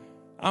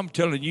 I'm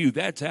telling you,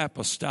 that's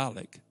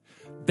apostolic.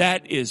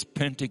 That is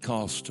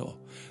Pentecostal.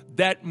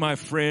 That, my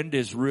friend,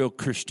 is real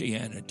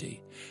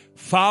Christianity.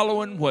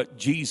 Following what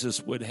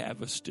Jesus would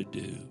have us to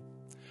do.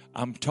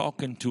 I'm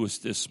talking to us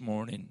this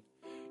morning.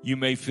 You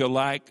may feel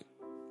like,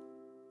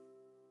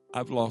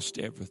 I've lost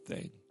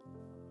everything.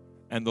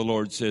 And the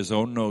Lord says,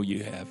 oh, no,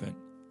 you haven't.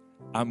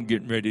 I'm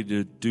getting ready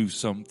to do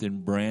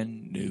something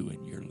brand new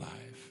in your life.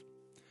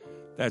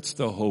 That's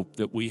the hope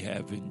that we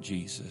have in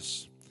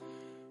Jesus.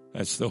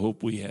 That's the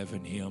hope we have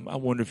in him. I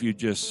wonder if you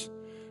just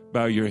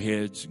bow your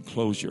heads and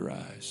close your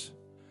eyes.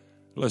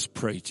 Let's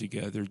pray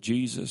together.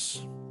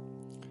 Jesus,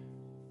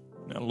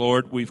 now,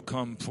 Lord, we've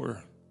come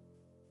for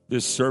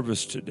this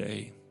service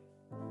today.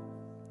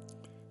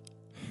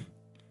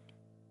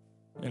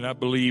 And I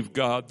believe,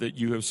 God, that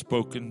you have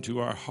spoken to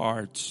our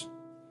hearts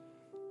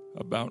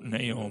about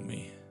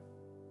Naomi.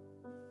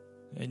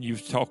 And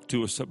you've talked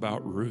to us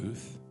about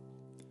Ruth.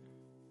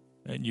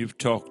 And you've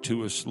talked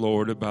to us,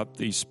 Lord, about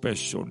these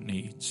special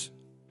needs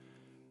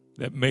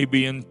that may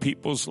be in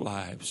people's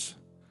lives.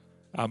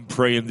 I'm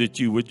praying that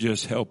you would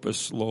just help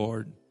us,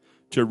 Lord,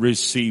 to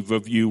receive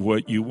of you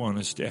what you want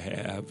us to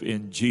have.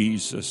 In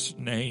Jesus'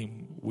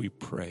 name we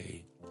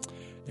pray.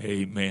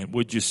 Amen.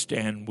 Would you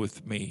stand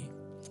with me?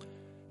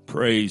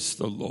 Praise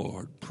the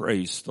Lord.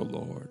 Praise the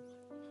Lord.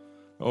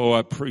 Oh, I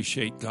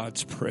appreciate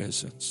God's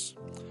presence.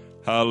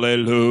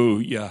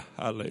 Hallelujah.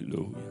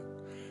 Hallelujah.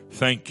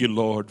 Thank you,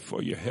 Lord,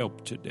 for your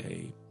help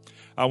today.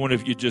 I wonder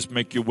if you just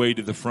make your way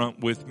to the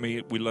front with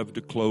me. We love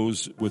to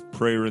close with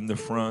prayer in the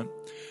front.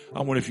 I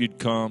wonder if you'd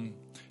come.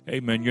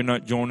 Amen. You're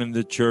not joining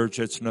the church.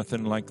 It's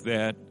nothing like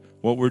that.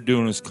 What we're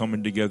doing is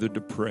coming together to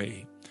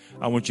pray.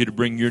 I want you to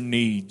bring your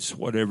needs,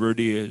 whatever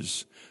it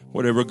is.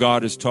 Whatever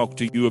God has talked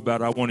to you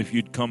about, I want if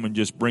you'd come and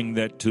just bring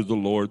that to the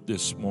Lord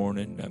this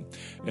morning.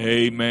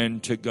 Amen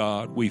to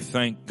God. We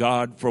thank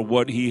God for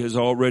what He has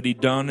already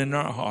done in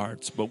our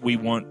hearts, but we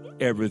want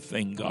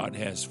everything God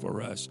has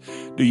for us.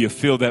 Do you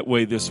feel that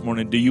way this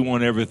morning? Do you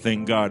want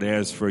everything God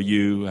has for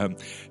you?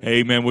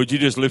 Amen. Would you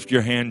just lift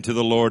your hand to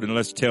the Lord and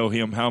let's tell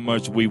Him how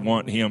much we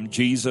want Him.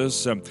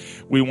 Jesus,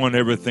 we want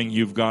everything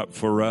You've got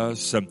for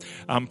us.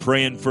 I'm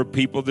praying for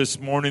people this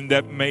morning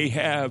that may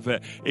have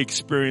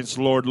experienced,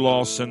 Lord,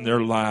 loss in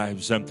their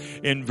lives.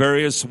 In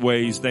various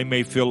ways, they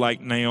may feel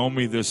like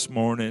Naomi this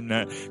morning.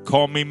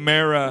 Call me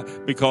Mara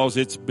because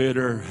it's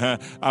bitter.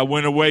 I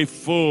went away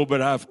full,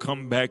 but I've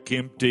come back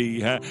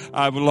empty.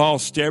 I've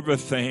lost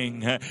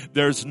everything.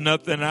 There's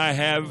nothing I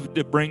have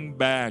to bring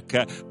back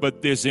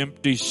but this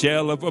empty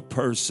shell of a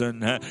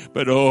person.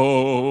 But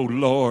oh,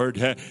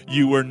 Lord,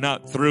 You were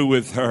not through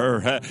with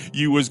her.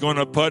 You was going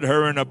to put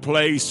her in a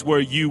place where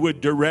You would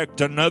direct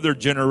another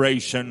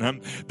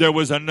generation. There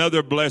was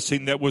another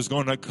blessing that was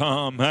going to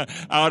come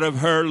out of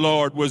her,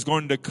 Lord, was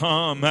going to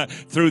come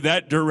through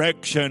that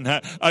direction.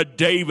 A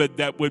David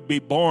that would be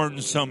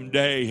born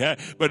someday.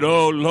 But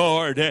oh,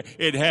 Lord,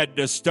 it had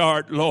to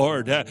start,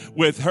 Lord,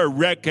 with her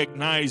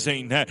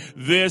recognizing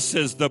this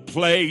is the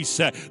place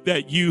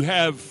that You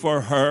have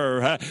for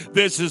her.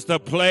 This is the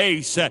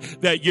place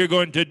that You're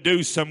going to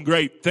do some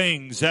great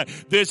things.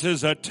 This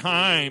is a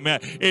time,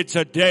 it's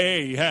a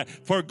day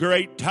for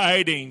great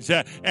tidings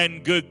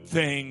and good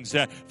things.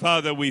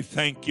 Father, we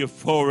thank You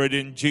for it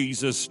in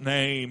Jesus'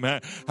 name.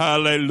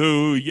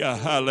 Hallelujah,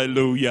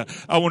 hallelujah.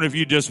 I wonder if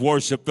you just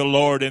worship the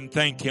Lord and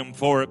thank Him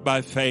for it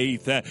by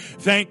faith.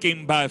 Thank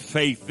Him by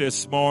faith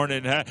this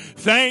morning.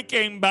 Thank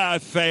Him by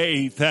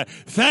faith.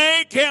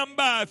 Thank Him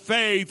by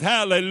faith.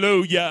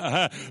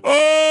 Hallelujah.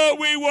 Oh,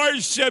 we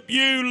worship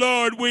You,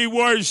 Lord. We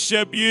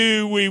worship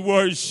You. We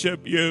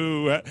worship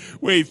You.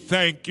 We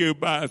thank You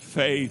by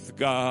faith,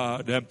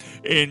 God.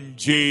 In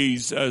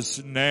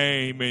Jesus'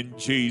 name, in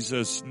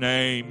Jesus'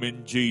 name,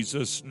 in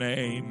Jesus'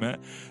 name.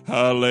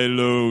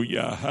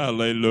 Hallelujah,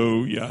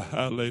 hallelujah,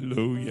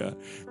 hallelujah.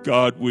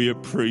 God, we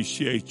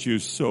appreciate You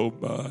so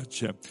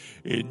much.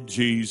 In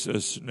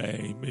Jesus'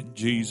 name, in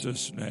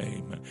Jesus'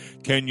 name.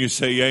 Can you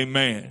say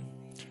amen?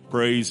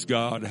 Praise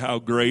God. How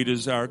great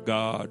is our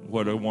God.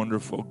 What a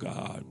wonderful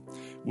God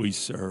we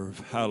serve.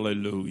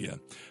 Hallelujah.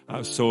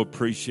 I so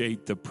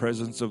appreciate the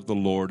presence of the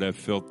Lord I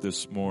felt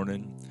this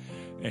morning.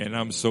 And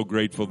I'm so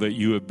grateful that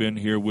you have been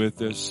here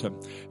with us.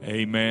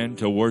 Amen.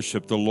 To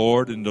worship the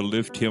Lord and to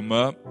lift Him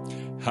up.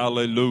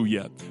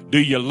 Hallelujah. Do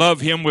you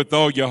love Him with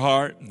all your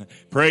heart?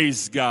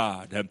 Praise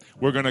God.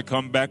 We're going to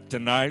come back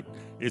tonight.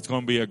 It's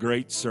going to be a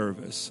great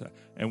service.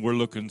 And we're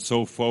looking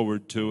so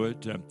forward to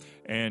it.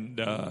 And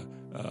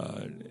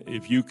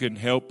if you can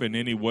help in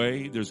any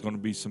way, there's going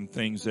to be some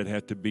things that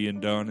have to be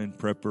done in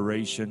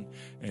preparation.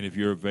 And if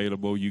you're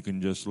available, you can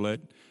just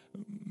let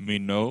me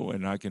know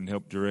and I can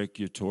help direct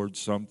you towards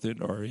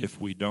something. Or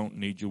if we don't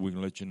need you, we can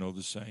let you know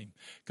the same.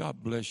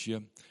 God bless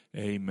you.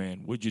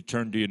 Amen. Would you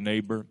turn to your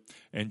neighbor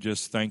and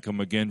just thank them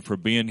again for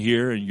being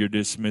here, and you're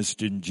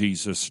dismissed in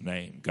Jesus'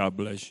 name. God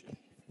bless you.